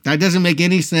doctor. That doesn't make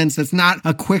any sense. That's not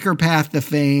a quicker path to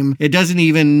fame. It doesn't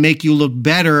even make you look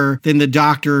better than the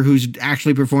doctor who's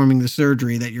actually performing the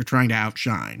surgery that you're trying to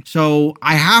outshine. So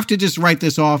I have to just write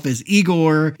this off as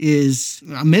Igor is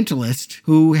a mentalist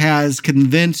who has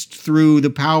convinced through the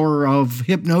power of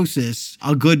hypnosis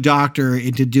a good doctor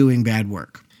into doing bad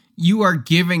work. You are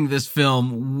giving this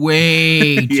film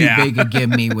way too big a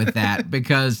gimme with that,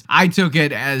 because I took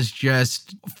it as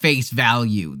just face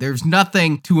value. There's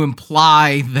nothing to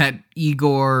imply that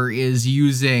Igor is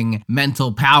using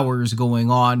mental powers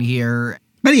going on here.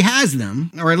 But he has them,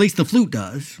 or at least the flute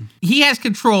does. He has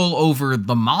control over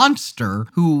the monster,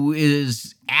 who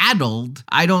is addled.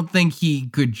 I don't think he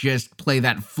could just play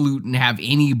that flute and have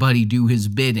anybody do his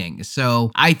bidding.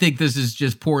 So I think this is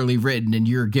just poorly written, and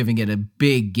you're giving it a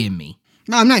big gimme.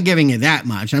 No, I'm not giving it that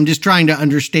much. I'm just trying to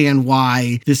understand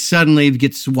why this suddenly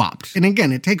gets swapped. And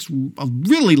again, it takes a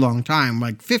really long time,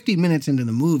 like 50 minutes into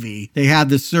the movie. They have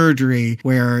the surgery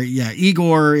where,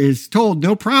 Igor is told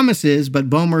no promises,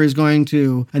 but Bomer is going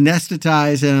to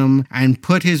anesthetize him and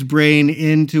put his brain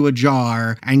into a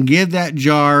jar and give that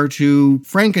jar to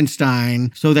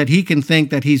Frankenstein so that he can think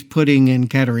that he's putting in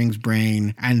Kettering's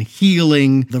brain and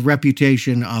healing the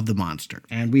reputation of the monster.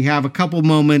 And we have a couple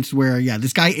moments where,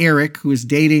 this guy Eric, who is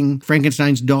dating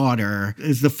Frankenstein's daughter,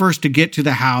 is the first to get to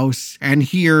the house and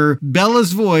hear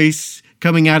Bela's voice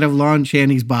coming out of Lon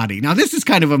Chaney's body. Now, this is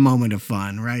kind of a moment of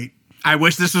fun, right? I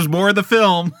wish this was more of the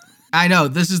film. I know,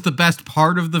 this is the best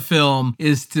part of the film,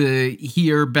 is to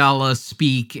hear Bela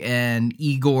speak and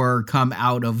Igor come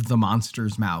out of the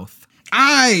monster's mouth.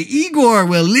 Igor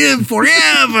will live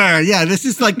forever.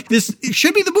 This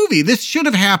should be the movie. This should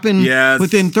have happened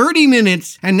within 30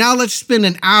 minutes. And now let's spend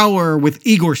an hour with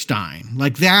Igor Stein.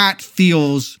 Like, that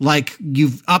feels like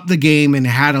you've upped the game and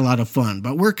had a lot of fun.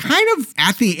 But we're kind of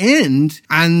at the end,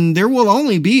 and there will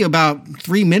only be about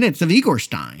 3 minutes of Igor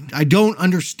Stein. I don't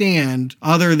understand,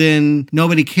 other than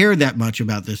nobody cared that much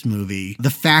about this movie, the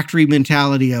factory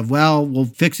mentality of, we'll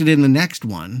fix it in the next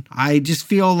one. I just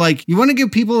feel like you want to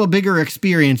give people a bigger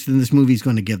experience than this movie's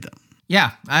going to give them.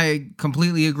 Yeah, I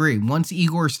completely agree. Once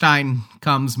Igor Stein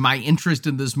comes, my interest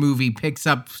in this movie picks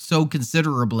up so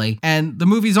considerably, and the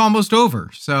movie's almost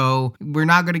over, so we're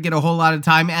not going to get a whole lot of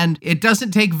time, and it doesn't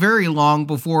take very long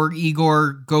before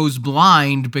Igor goes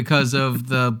blind because of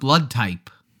the blood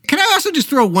type. Can I also just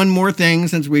throw one more thing,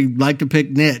 since we like to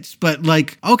pick nits? But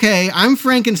okay, I'm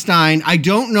Frankenstein. I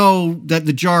don't know that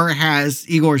the jar has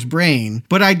Igor's brain,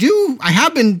 but I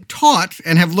have been taught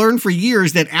and have learned for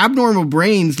years that abnormal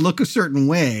brains look a certain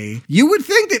way. You would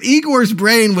think that Igor's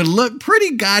brain would look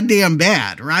pretty goddamn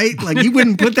bad, right? Like, you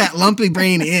wouldn't put that lumpy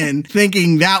brain in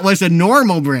thinking that was a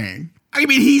normal brain. I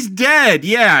mean, he's dead,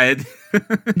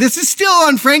 This is still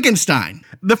on Frankenstein.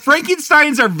 The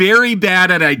Frankensteins are very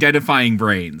bad at identifying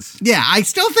brains. Yeah, I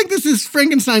still think this is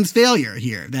Frankenstein's failure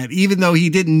here, that even though he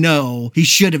didn't know, he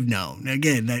should have known.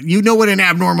 Again, that you know what an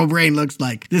abnormal brain looks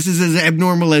like. This is as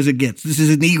abnormal as it gets. This is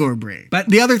an Igor brain. But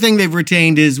the other thing they've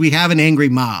retained is we have an angry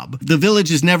mob. The village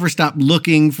has never stopped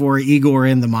looking for Igor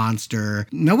and the monster.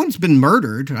 No one's been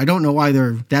murdered. I don't know why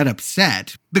they're that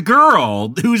upset. The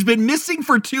girl who's been missing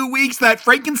for 2 weeks that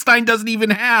Frankenstein doesn't even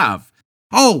have.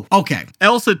 Oh, okay.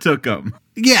 Elsa took him.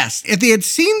 Yes, if they had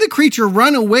seen the creature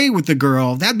run away with the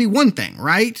girl, that'd be one thing,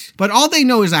 right? But all they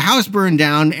know is a house burned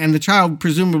down and the child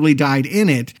presumably died in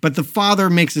it, but the father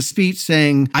makes a speech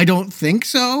saying, "I don't think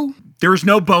so." There's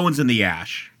no bones in the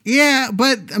ash. Yeah,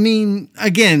 but I mean,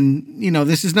 again,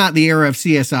 this is not the era of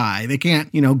CSI. They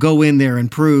can't, go in there and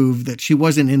prove that she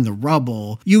wasn't in the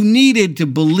rubble. You needed to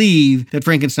believe that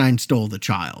Frankenstein stole the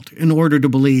child in order to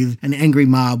believe an angry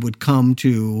mob would come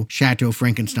to Chateau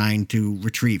Frankenstein to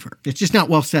retrieve her. It's just not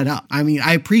well set up. I mean,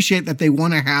 I appreciate that they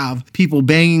want to have people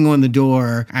banging on the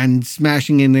door and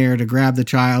smashing in there to grab the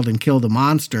child and kill the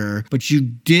monster, but you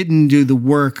didn't do the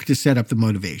work to set up the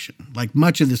motivation. Like,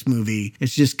 much of this movie,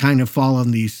 it's just kind of following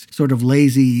these these sort of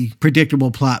lazy,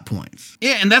 predictable plot points.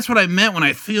 Yeah, and that's what I meant when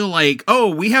I feel like,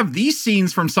 oh, we have these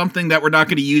scenes from something that we're not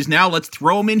going to use now. Let's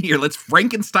throw them in here. Let's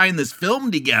Frankenstein this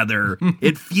film together.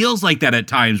 It feels like that at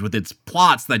times with its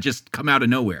plots that just come out of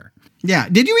nowhere. Yeah.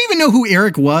 Did you even know who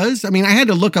Eric was? I mean, I had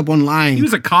to look up online. He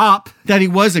was a cop. That he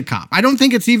was a cop. I don't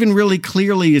think it's even really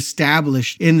clearly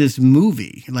established in this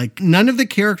movie. Like, none of the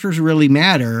characters really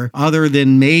matter other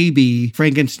than maybe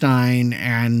Frankenstein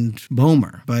and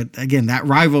Bomer. But again, that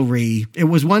rivalry, it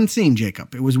was one scene,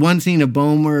 Jacob. It was one scene of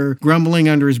Bomer grumbling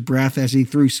under his breath as he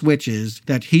threw switches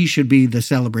that he should be the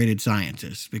celebrated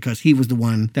scientist because he was the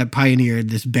one that pioneered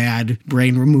this bad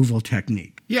brain removal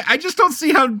technique. Yeah, I just don't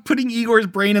see how putting Igor's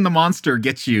brain in the monster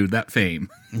gets you that fame.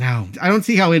 No, I don't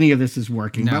see how any of this is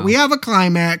working. No. But we have a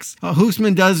climax.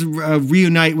 Hoosman does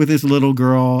reunite with his little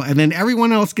girl, and then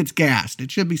everyone else gets gassed.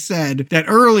 It should be said that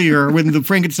earlier, when the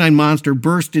Frankenstein monster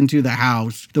burst into the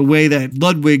house, the way that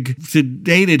Ludwig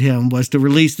sedated him was to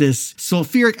release this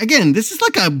sulfuric. Again, this is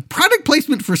like a product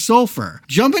placement for sulfur.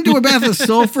 Jump into a bath of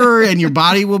sulfur, and your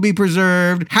body will be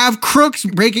preserved. Have crooks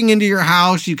breaking into your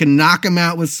house. You can knock them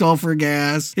out with sulfur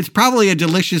gas. It's probably a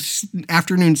delicious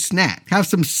afternoon snack. Have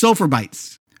some sulfur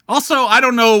bites. Also, I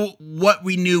don't know what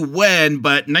we knew when,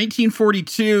 but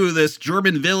 1942, this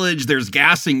German village, there's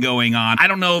gassing going on. I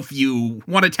don't know if you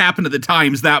want to tap into the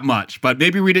times that much, but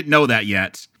maybe we didn't know that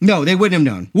yet. No, they wouldn't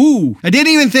have known. Woo! I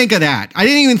didn't even think of that. I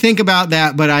didn't even think about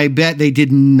that, but I bet they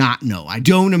did not know. I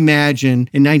don't imagine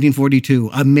in 1942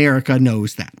 America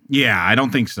knows that. Yeah, I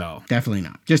don't think so. Definitely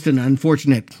not. Just an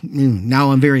unfortunate,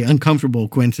 now I'm very uncomfortable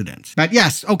coincidence. But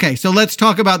yes, okay, so let's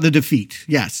talk about the defeat.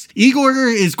 Yes, Igor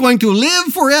is going to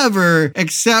live forever,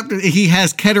 except he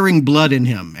has Kettering blood in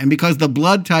him. And because the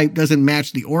blood type doesn't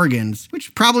match the organs,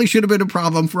 which probably should have been a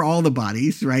problem for all the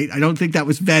bodies, right? I don't think that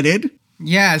was vetted.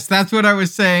 Yes, that's what I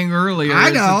was saying earlier. I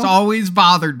know. It's always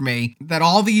bothered me that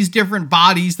all these different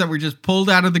bodies that were just pulled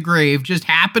out of the grave just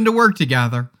happened to work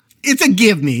together. It's a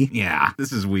give me. Yeah,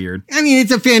 this is weird. I mean, it's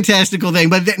a fantastical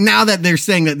thing, but now that they're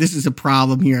saying that this is a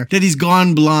problem here, that he's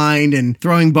gone blind and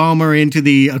throwing Bomer into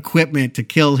the equipment to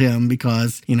kill him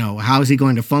because, how is he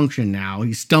going to function now?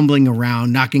 He's stumbling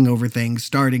around, knocking over things,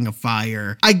 starting a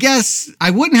fire. I guess I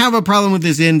wouldn't have a problem with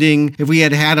this ending if we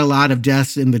had had a lot of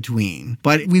deaths in between.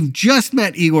 But we've just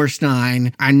met Igor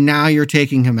Stein, and now you're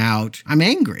taking him out. I'm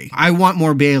angry. I want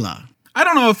more Bela. I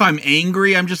don't know if I'm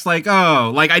angry. I'm just like,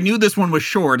 I knew this one was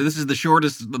short. This is the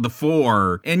shortest of the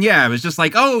four. And yeah, it was just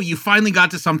like, you finally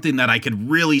got to something that I could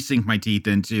really sink my teeth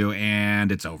into, and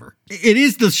it's over. It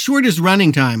is the shortest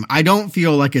running time. I don't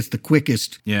feel like it's the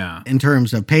quickest in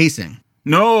terms of pacing.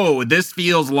 No, this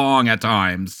feels long at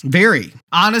times. Very.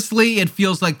 Honestly, it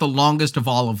feels like the longest of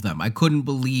all of them. I couldn't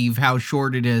believe how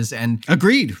short it is, and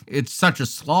agreed. It's such a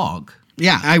slog.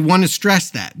 Yeah, I want to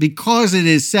stress that. Because it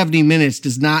is 70 minutes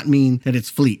does not mean that it's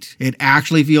fleet. It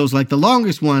actually feels like the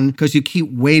longest one because you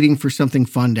keep waiting for something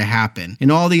fun to happen.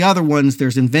 In all the other ones,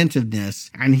 there's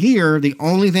inventiveness. And here, the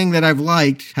only thing that I've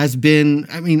liked has been,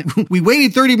 we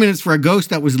waited 30 minutes for a ghost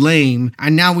that was lame,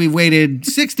 and now we waited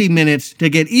 60 minutes to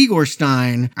get Igor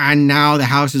Stein, and now the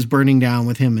house is burning down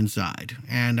with him inside.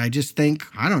 And I just think,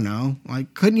 I don't know,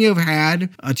 couldn't you have had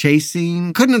a chase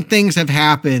scene? Couldn't things have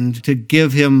happened to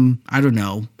give him,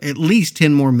 at least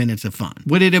 10 more minutes of fun?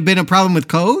 Would it have been a problem with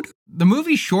code? The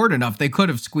movie's short enough, they could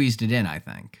have squeezed it in, I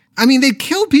think. They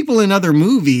killed people in other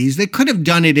movies. They could have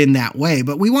done it in that way,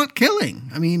 but we want killing.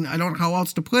 I don't know how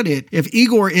else to put it. If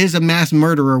Igor is a mass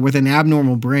murderer with an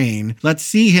abnormal brain, let's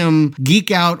see him geek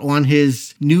out on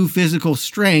his new physical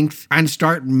strength and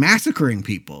start massacring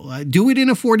people. Do it in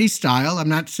a 40s style. I'm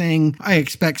not saying I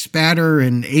expect spatter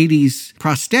and 80s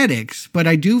prosthetics, but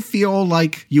I do feel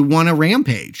like you want a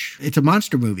rampage. It's a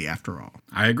monster movie after all.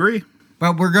 I agree.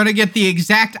 But we're going to get the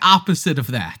exact opposite of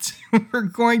that. We're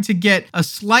going to get a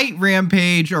slight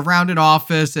rampage around an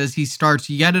office as he starts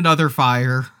yet another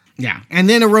fire. Yeah. And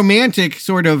then a romantic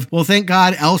sort of, well, thank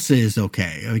God Elsa is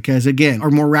okay. Because again,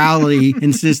 our morality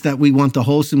insists that we want the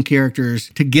wholesome characters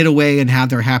to get away and have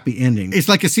their happy ending. It's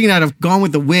like a scene out of Gone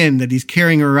with the Wind that he's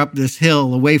carrying her up this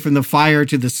hill away from the fire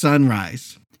to the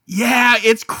sunrise. Yeah,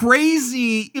 it's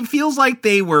crazy. It feels like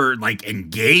they were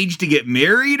engaged to get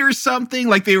married or something.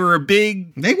 Like they were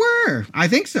They were. I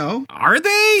think so. Are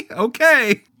they?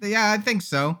 Okay. Yeah, I think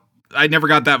so. I never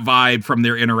got that vibe from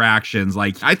their interactions.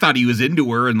 I thought he was into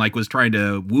her and was trying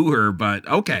to woo her, but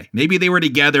okay. Maybe they were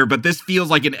together, but this feels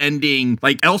like an ending.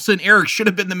 Elsa and Eric should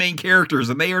have been the main characters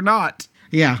and they are not.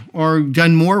 Yeah, or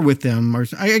done more with them. Or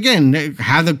again,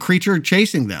 have the creature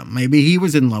chasing them. Maybe he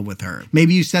was in love with her.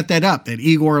 Maybe you set that up, that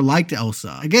Igor liked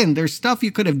Elsa. Again, there's stuff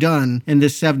you could have done in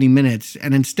this 70 minutes,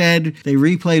 and instead they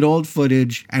replayed old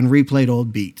footage and replayed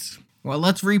old beats. Well,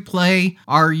 let's replay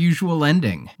our usual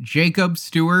ending. Jacob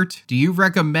Stewart, do you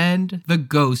recommend The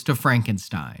Ghost of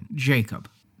Frankenstein? Jacob.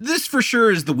 This for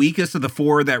sure is the weakest of the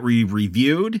four that we've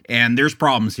reviewed, and there's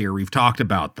problems here. We've talked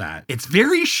about that. It's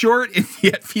very short and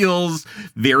yet feels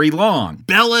very long.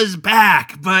 Bela's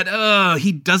back, but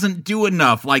he doesn't do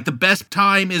enough. Like, the best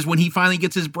time is when he finally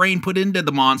gets his brain put into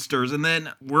the monsters, and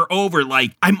then we're over.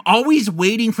 Like, I'm always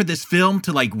waiting for this film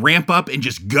to, like, ramp up and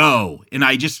just go, and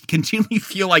I just continually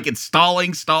feel like it's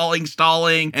stalling,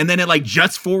 and then it, like,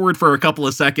 juts forward for a couple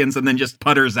of seconds and then just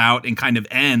putters out and kind of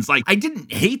ends. Like, I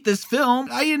didn't hate this film.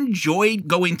 I enjoyed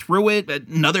going through it.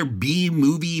 Another B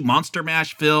movie, Monster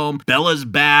Mash film. Bela's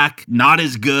back, not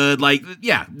as good. Like,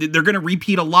 yeah, they're going to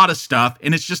repeat a lot of stuff,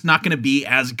 and it's just not going to be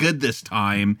as good this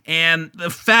time. And the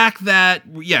fact that,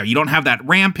 yeah, you don't have that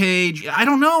rampage, I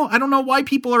don't know. I don't know why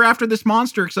people are after this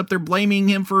monster, except they're blaming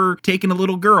him for taking a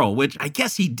little girl, which I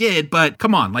guess he did, but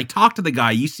come on, like, talk to the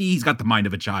guy. You see he's got the mind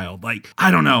of a child. Like,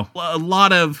 I don't know. A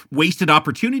lot of wasted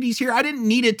opportunities here. I didn't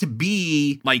need it to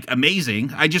be, like,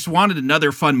 amazing. I just wanted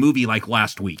another fun movie like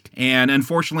last week. And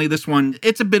unfortunately, this one,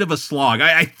 it's a bit of a slog.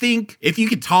 I think if you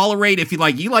could tolerate, if you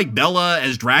like Bela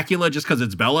as Dracula just because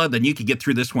it's Bela, then you could get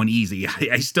through this one easy.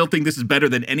 I still think this is better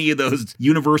than any of those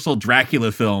Universal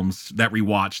Dracula films that we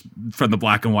watched from the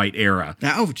black and white era.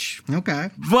 Ouch. Okay.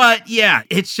 But yeah,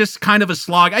 it's just kind of a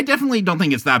slog. I definitely don't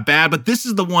think it's that bad, but this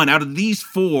is the one out of these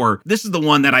four, this is the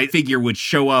one that I figure would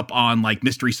show up on like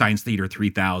Mystery Science Theater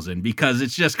 3000 because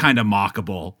it's just kind of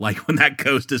mockable, like when that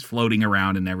ghost is floating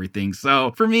around and everything.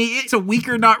 So for me, it's a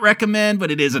weaker not recommend,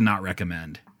 but it is a not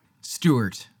recommend.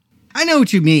 Stuart. I know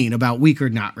what you mean about weak or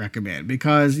not recommend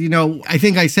because, you know, I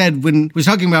think I said when I was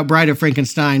talking about Bride of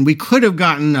Frankenstein, we could have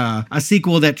gotten a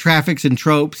sequel that traffics in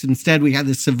tropes. Instead, we had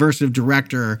this subversive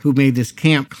director who made this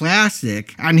camp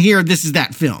classic. And here, this is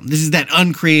that film. This is that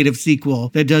uncreative sequel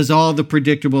that does all the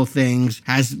predictable things,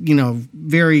 has, you know,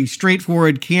 very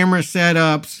straightforward camera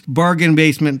setups, bargain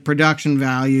basement production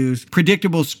values,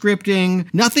 predictable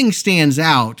scripting. Nothing stands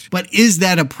out, but is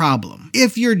that a problem?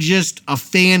 If you're just a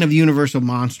fan of Universal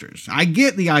Monsters, I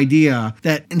get the idea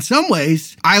that in some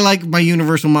ways, I like my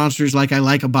Universal Monsters like I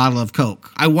like a bottle of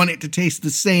Coke. I want it to taste the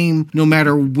same no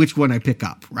matter which one I pick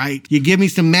up, right? You give me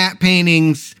some matte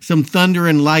paintings, some thunder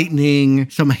and lightning,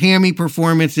 some hammy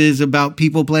performances about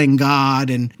people playing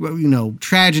God and, you know,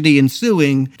 tragedy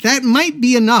ensuing. That might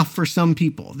be enough for some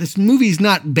people. This movie's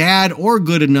not bad or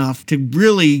good enough to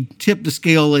really tip the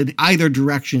scale in either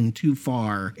direction too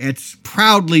far. It's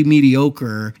proudly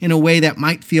mediocre in a way that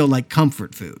might feel like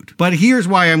comfort food. But here's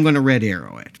why I'm going to red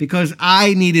arrow it. Because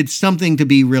I needed something to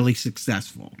be really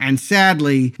successful. And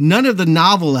sadly, none of the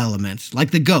novel elements,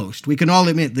 like the ghost, we can all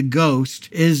admit the ghost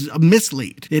is a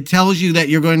mislead. It tells you that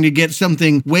you're going to get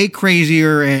something way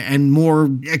crazier and more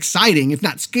exciting, if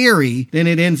not scary, than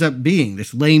it ends up being.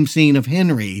 This lame scene of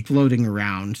Henry floating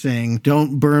around saying,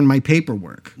 "Don't burn my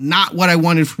paperwork." Not what I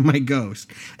wanted from my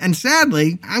ghost. And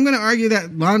sadly, I'm going to argue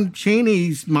that Lon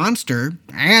Chaney's monster,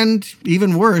 and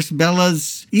even worse,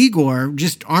 Bela's Igor,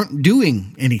 just aren't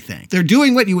doing anything. They're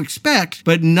doing what you expect,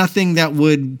 but nothing that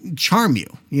would charm you.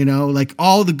 You know, like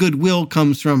all the goodwill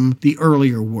comes from the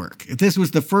earlier work. If this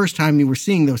was the first time you were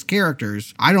seeing those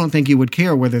characters, I don't think you would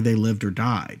care whether they lived or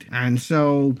died. And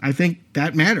so I think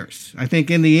that matters. I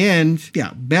think in the end,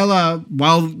 yeah, Bela,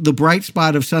 while the bright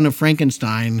spot of Son of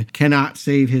Frankenstein, cannot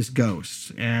save his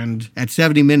ghosts. And at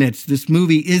 70 minutes, this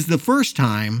movie is the first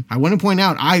time, I want to point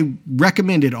out, I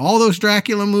recommended all those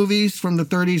Dracula movies from the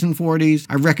 30s and 40s.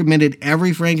 I recommended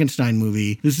every Frankenstein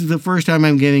movie. This is the first time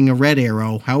I'm getting a red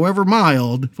arrow, however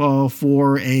mild,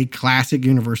 for a classic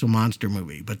Universal monster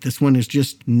movie. But this one is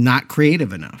just not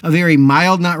creative enough. A very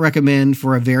mild not recommend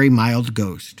for a very mild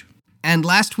ghost. And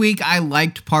last week, I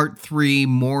liked part 3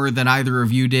 more than either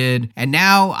of you did. And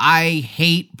now I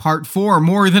hate part 4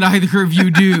 more than either of you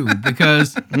do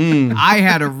because I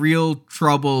had a real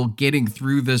trouble getting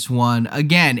through this one.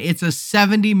 Again, it's a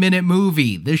 70-minute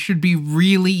movie. This should be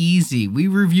really easy. We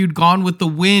reviewed Gone with the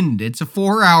Wind. It's a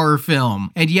 4-hour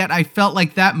film. And yet I felt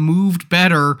like that moved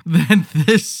better than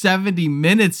this 70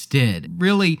 minutes did.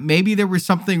 Really, maybe there was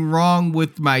something wrong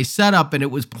with my setup and it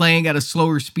was playing at a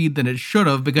slower speed than it should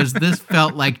have because this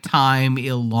felt like time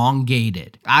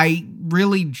elongated. I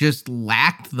really just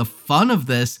lacked the fun of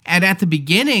this. And at the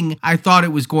beginning, I thought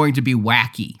it was going to be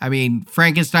wacky. I mean,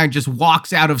 Frankenstein just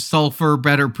walks out of sulfur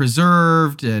better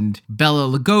preserved, and Bela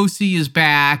Lugosi is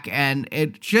back, and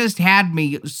it just had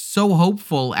me so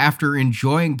hopeful after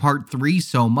enjoying part 3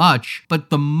 so much.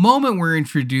 But the moment we're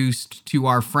introduced to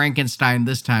our Frankenstein,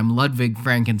 this time Ludwig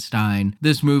Frankenstein,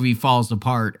 this movie falls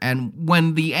apart. And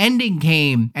when the ending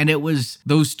came and it was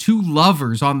those two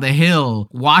lovers on the hill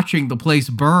watching the place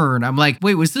burn, I'm like,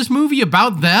 wait, was this movie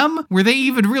about them? Were they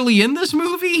even really in this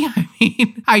movie? I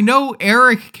mean, I know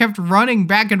Eric kept running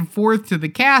back and forth to the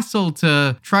castle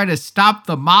to try to stop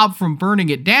the mob from burning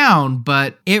it down,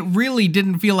 but it really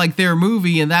didn't feel like their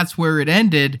movie, and that's where it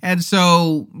ended. And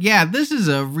so, yeah, this is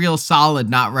a real solid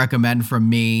not recommend from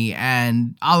me,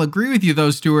 and I'll agree with you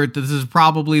though, Stuart, that this is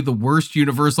probably the worst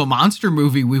Universal monster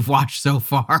movie we've watched so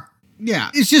far.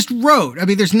 Yeah, it's just rote. I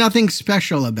mean, there's nothing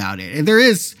special about it. And there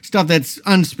is stuff that's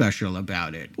unspecial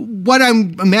about it. What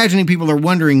I'm imagining people are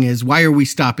wondering is, why are we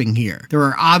stopping here? There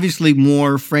are obviously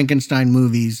more Frankenstein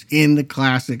movies in the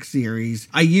classic series.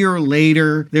 A year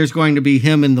later, there's going to be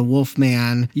him and the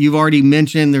Wolfman. You've already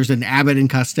mentioned there's an Abbott and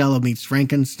Costello meets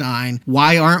Frankenstein.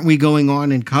 Why aren't we going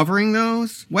on and covering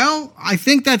those? Well, I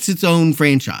think that's its own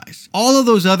franchise. All of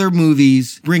those other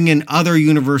movies bring in other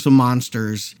Universal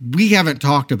monsters we haven't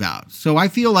talked about. So I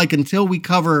feel like until we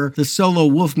cover the solo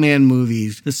Wolfman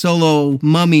movies, the solo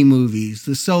Mummy movies,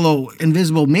 the solo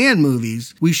Invisible Man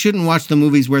movies, we shouldn't watch the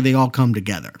movies where they all come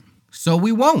together. So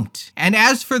we won't. And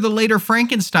as for the later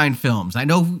Frankenstein films, I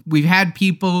know we've had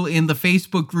people in the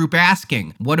Facebook group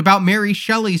asking, what about Mary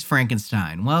Shelley's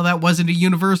Frankenstein? Well, that wasn't a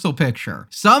Universal picture.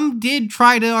 Some did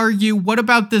try to argue, what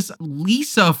about this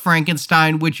Lisa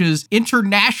Frankenstein, which is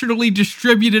internationally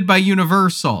distributed by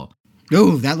Universal?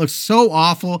 Oh, that looks so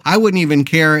awful. I wouldn't even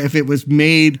care if it was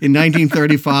made in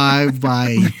 1935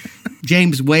 by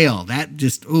James Whale. That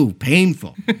just,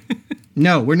 painful.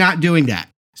 No, we're not doing that.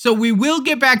 So we will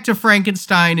get back to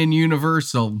Frankenstein in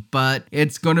Universal, but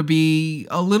it's going to be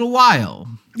a little while.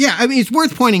 Yeah, I mean, it's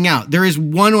worth pointing out, there is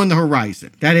one on the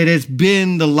horizon, that it has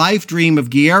been the life dream of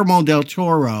Guillermo del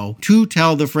Toro to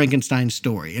tell the Frankenstein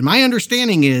story. And my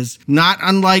understanding is, not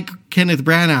unlike Kenneth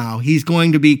Branagh, he's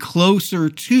going to be closer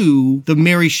to the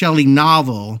Mary Shelley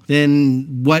novel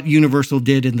than what Universal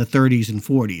did in the 30s and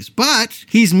 40s. But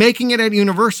he's making it at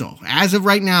Universal. As of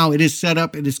right now, it is set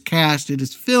up, it is cast, it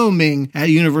is filming at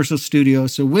Universal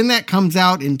Studios. So when that comes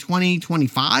out in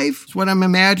 2025, is what I'm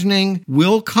imagining,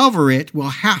 we'll cover it.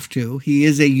 We'll have to. He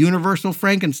is a Universal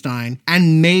Frankenstein,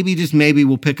 and maybe, just maybe,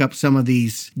 we'll pick up some of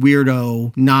these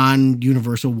weirdo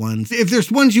non-Universal ones. If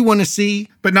there's ones you want to see.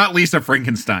 But not Lisa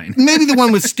Frankenstein. Maybe the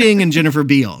one with Sting and Jennifer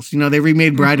Beals. You know, they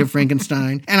remade Bride of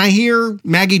Frankenstein. And I hear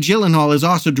Maggie Gyllenhaal is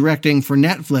also directing for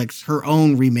Netflix her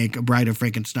own remake of Bride of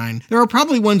Frankenstein. There are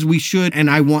probably ones we should and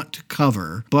I want to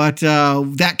cover, but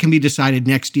that can be decided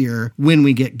next year when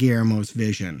we get Guillermo's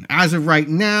vision. As of right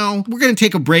now, we're going to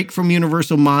take a break from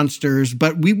Universal Monsters,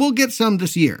 but we will get some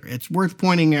this year. It's worth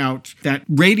pointing out that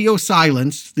Radio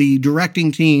Silence, the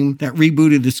directing team that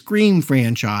rebooted the Scream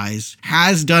franchise,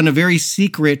 has done a very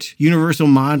secret Universal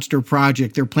Monster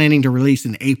project they're planning to release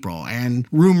in April. And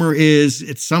rumor is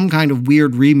it's some kind of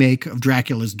weird remake of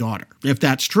Dracula's Daughter. If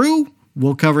that's true,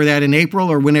 we'll cover that in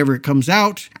April or whenever it comes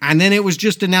out. And then it was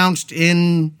just announced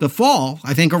in the fall,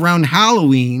 I think around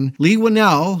Halloween, Leigh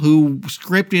Whannell, who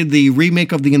scripted the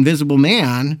remake of The Invisible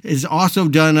Man, has also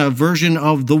done a version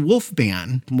of The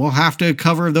Wolfman. We'll have to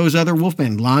cover those other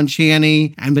Wolfmen. Lon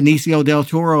Chaney and Benicio del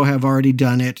Toro have already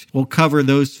done it. We'll cover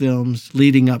those films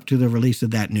leading up to the release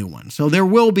of that new one. So there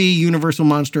will be Universal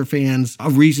Monster fans a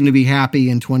reason to be happy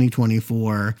in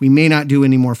 2024. We may not do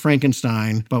any more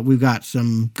Frankenstein, but we've got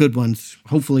some good ones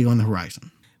hopefully on the horizon.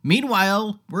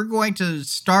 Meanwhile, we're going to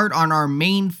start on our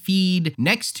main feed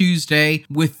next Tuesday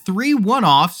with 3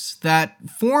 one-offs that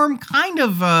form kind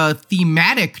of a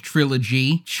thematic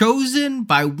trilogy chosen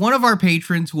by one of our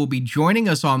patrons who will be joining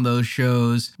us on those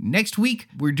shows. Next week,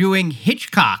 we're doing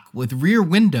Hitchcock with Rear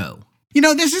Window. You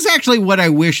know, this is actually what I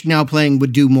wish Now Playing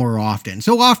would do more often.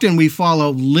 So often we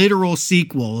follow literal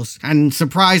sequels, and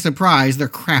surprise, surprise, they're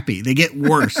crappy. They get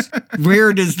worse.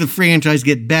 Rare does the franchise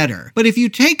get better. But if you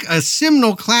take a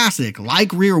seminal classic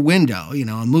like Rear Window, you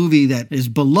know, a movie that is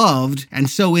beloved and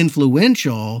so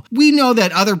influential, we know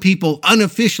that other people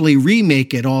unofficially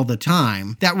remake it all the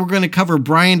time. That we're going to cover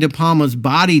Brian De Palma's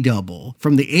Body Double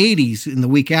from the 80s in the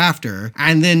week after,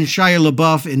 and then Shia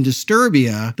LaBeouf in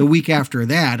Disturbia the week after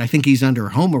that. I think he's under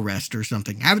home arrest or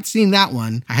something. I haven't seen that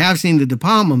one. I have seen the De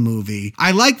Palma movie.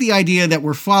 I like the idea that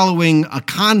we're following a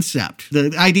concept.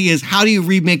 The idea is, how do you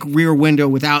remake Rear Window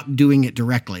without doing it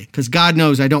directly? Because God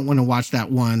knows I don't want to watch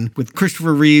that one with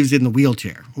Christopher Reeves in the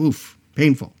wheelchair. Oof,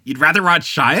 painful. You'd rather watch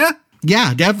Shia?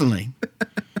 Yeah, definitely.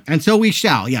 And so we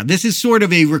shall. Yeah, this is sort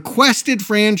of a requested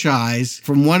franchise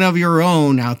from one of your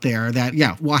own out there that,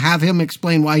 we'll have him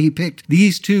explain why he picked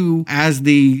these two as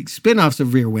the spin-offs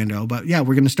of Rear Window. But we're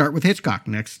going to start with Hitchcock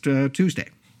next Tuesday.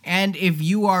 And if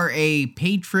you are a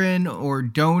patron or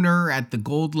donor at the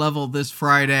gold level this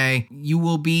Friday, you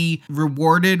will be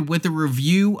rewarded with a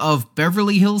review of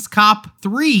Beverly Hills Cop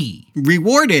 3.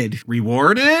 Rewarded?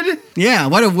 Yeah,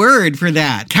 what a word for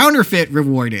that. Counterfeit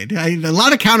rewarded. A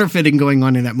lot of counterfeiting going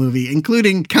on in that movie,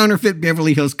 including counterfeit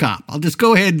Beverly Hills Cop. I'll just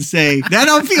go ahead and say, that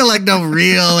don't feel like no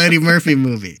real Eddie Murphy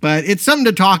movie. But it's something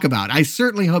to talk about. I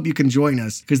certainly hope you can join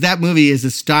us, because that movie is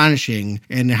astonishing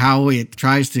in how it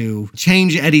tries to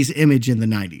change Eddie's image in the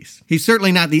 90s. He's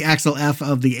certainly not the Axel F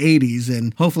of the 80s,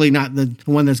 and hopefully not the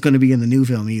one that's going to be in the new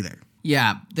film either.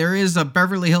 Yeah, there is a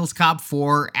Beverly Hills Cop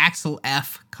 4 Axel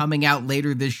F coming out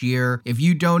later this year. If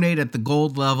you donate at the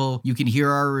gold level, you can hear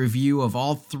our review of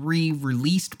all 3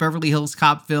 released Beverly Hills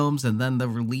Cop films, and then the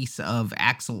release of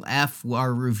Axel F,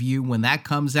 our review when that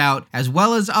comes out, as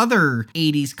well as other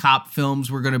 80s cop films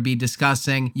we're going to be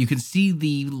discussing. You can see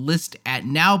the list at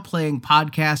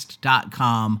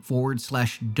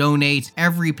nowplayingpodcast.com/donate.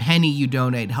 Every penny you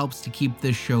donate helps to keep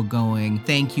this show going.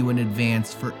 Thank you in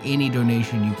advance for any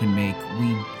donation you can make.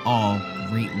 We all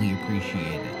greatly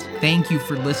appreciate it. Thank you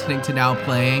for listening to Now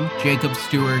Playing. Jacob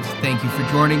Stewart, thank you for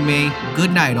joining me.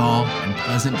 Good night, all, and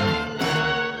pleasant dreams.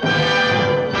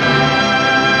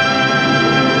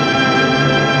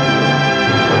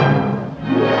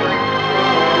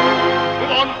 Go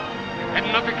on. Had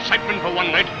enough excitement for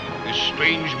one night. This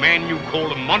strange man you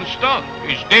call a monster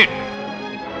is dead.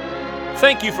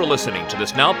 Thank you for listening to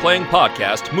this Now Playing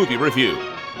Podcast movie review.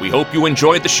 We hope you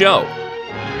enjoyed the show.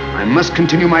 I must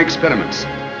continue my experiments.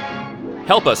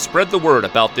 Help us spread the word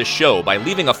about this show by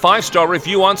leaving a 5-star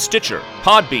review on Stitcher,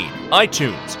 Podbean,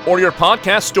 iTunes, or your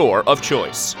podcast store of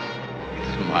choice.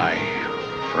 It's my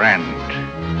friend.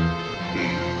 He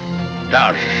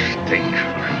does things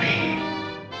for me.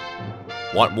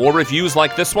 Want more reviews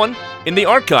like this one? In the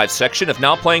archives section of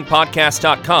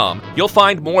NowPlayingPodcast.com, you'll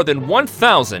find more than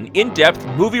 1,000 in-depth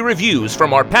movie reviews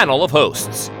from our panel of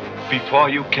hosts. Before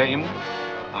you came,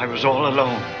 I was all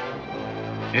alone.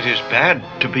 It is bad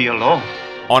to be alone.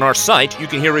 On our site, you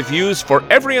can hear reviews for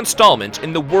every installment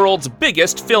in the world's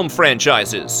biggest film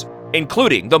franchises,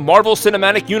 including the Marvel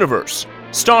Cinematic Universe,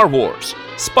 Star Wars,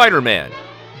 Spider-Man,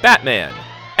 Batman,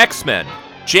 X-Men,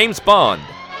 James Bond,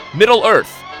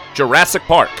 Middle-earth, Jurassic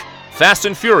Park, Fast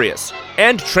and Furious,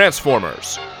 and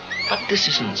Transformers. But this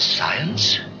isn't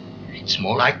science. It's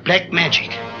more like black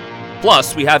magic.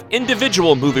 Plus, we have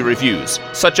individual movie reviews,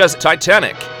 such as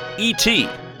Titanic, E.T.,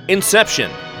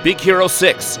 Inception, Big Hero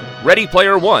 6, Ready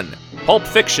Player One, Pulp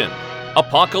Fiction,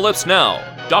 Apocalypse Now,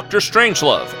 Dr.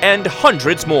 Strangelove, and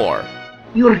hundreds more.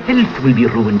 Your health will be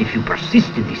ruined if you persist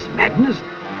in this madness.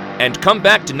 And come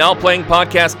back to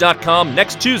NowPlayingPodcast.com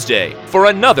next Tuesday for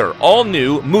another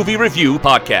all-new movie review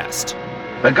podcast.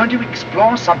 We're going to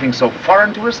explore something so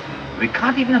foreign to us, we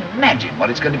can't even imagine what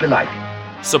it's going to be like.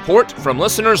 Support from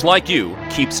listeners like you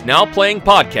keeps Now Playing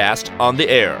Podcast on the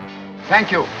air.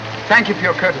 Thank you. Thank you for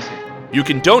your courtesy. You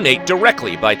can donate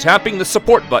directly by tapping the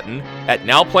support button at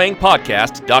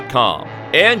NowPlayingPodcast.com.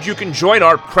 And you can join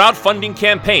our crowdfunding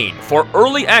campaign for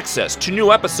early access to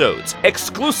new episodes,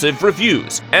 exclusive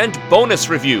reviews, and bonus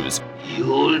reviews.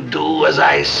 You'll do as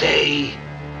I say,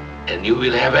 and you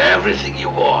will have everything you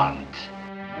want.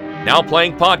 Now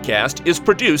Playing Podcast is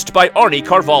produced by Arnie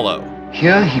Carvalho.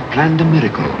 Here he planned a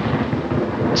miracle.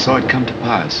 Saw it come to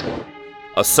pass.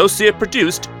 Associate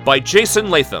produced by Jason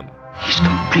Latham. He's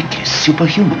completely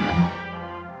superhuman.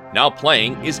 Now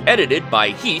Playing is edited by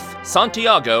Heath,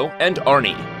 Santiago, and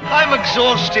Arnie. I'm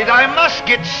exhausted. I must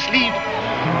get sleep.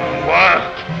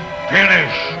 Work.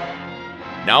 Finish.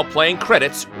 Now Playing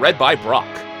credits read by Brock.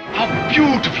 How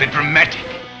beautifully dramatic.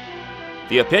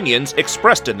 The opinions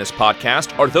expressed in this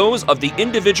podcast are those of the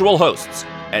individual hosts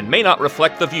and may not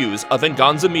reflect the views of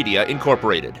Venganza Media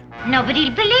Incorporated.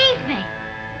 Nobody'll believe me.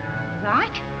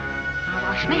 Right? I'll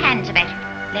wash my hands of it.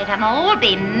 Let them all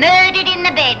be murdered in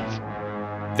the beds.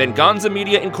 Venganza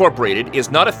Media Incorporated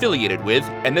is not affiliated with,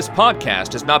 and this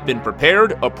podcast has not been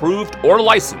prepared, approved, or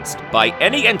licensed by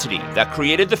any entity that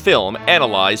created the film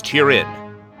analyzed herein.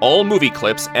 All movie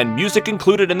clips and music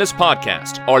included in this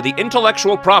podcast are the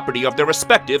intellectual property of their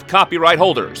respective copyright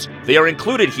holders. They are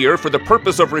included here for the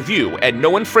purpose of review, and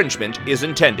no infringement is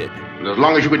intended. And as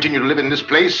long as you continue to live in this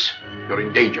place, you're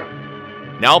in danger.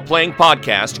 Now Playing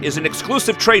Podcast is an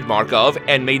exclusive trademark of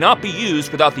and may not be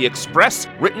used without the express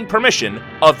written permission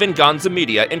of Venganza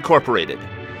Media Incorporated.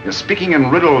 You're speaking in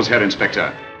riddles, Herr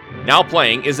Inspector. Now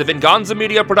playing is a Venganza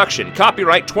Media production,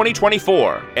 copyright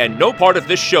 2024, and no part of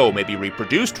this show may be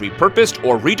reproduced, repurposed,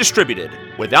 or redistributed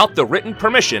without the written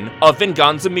permission of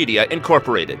Venganza Media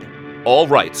Incorporated. All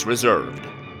rights reserved.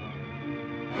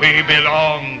 We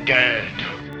belong dead.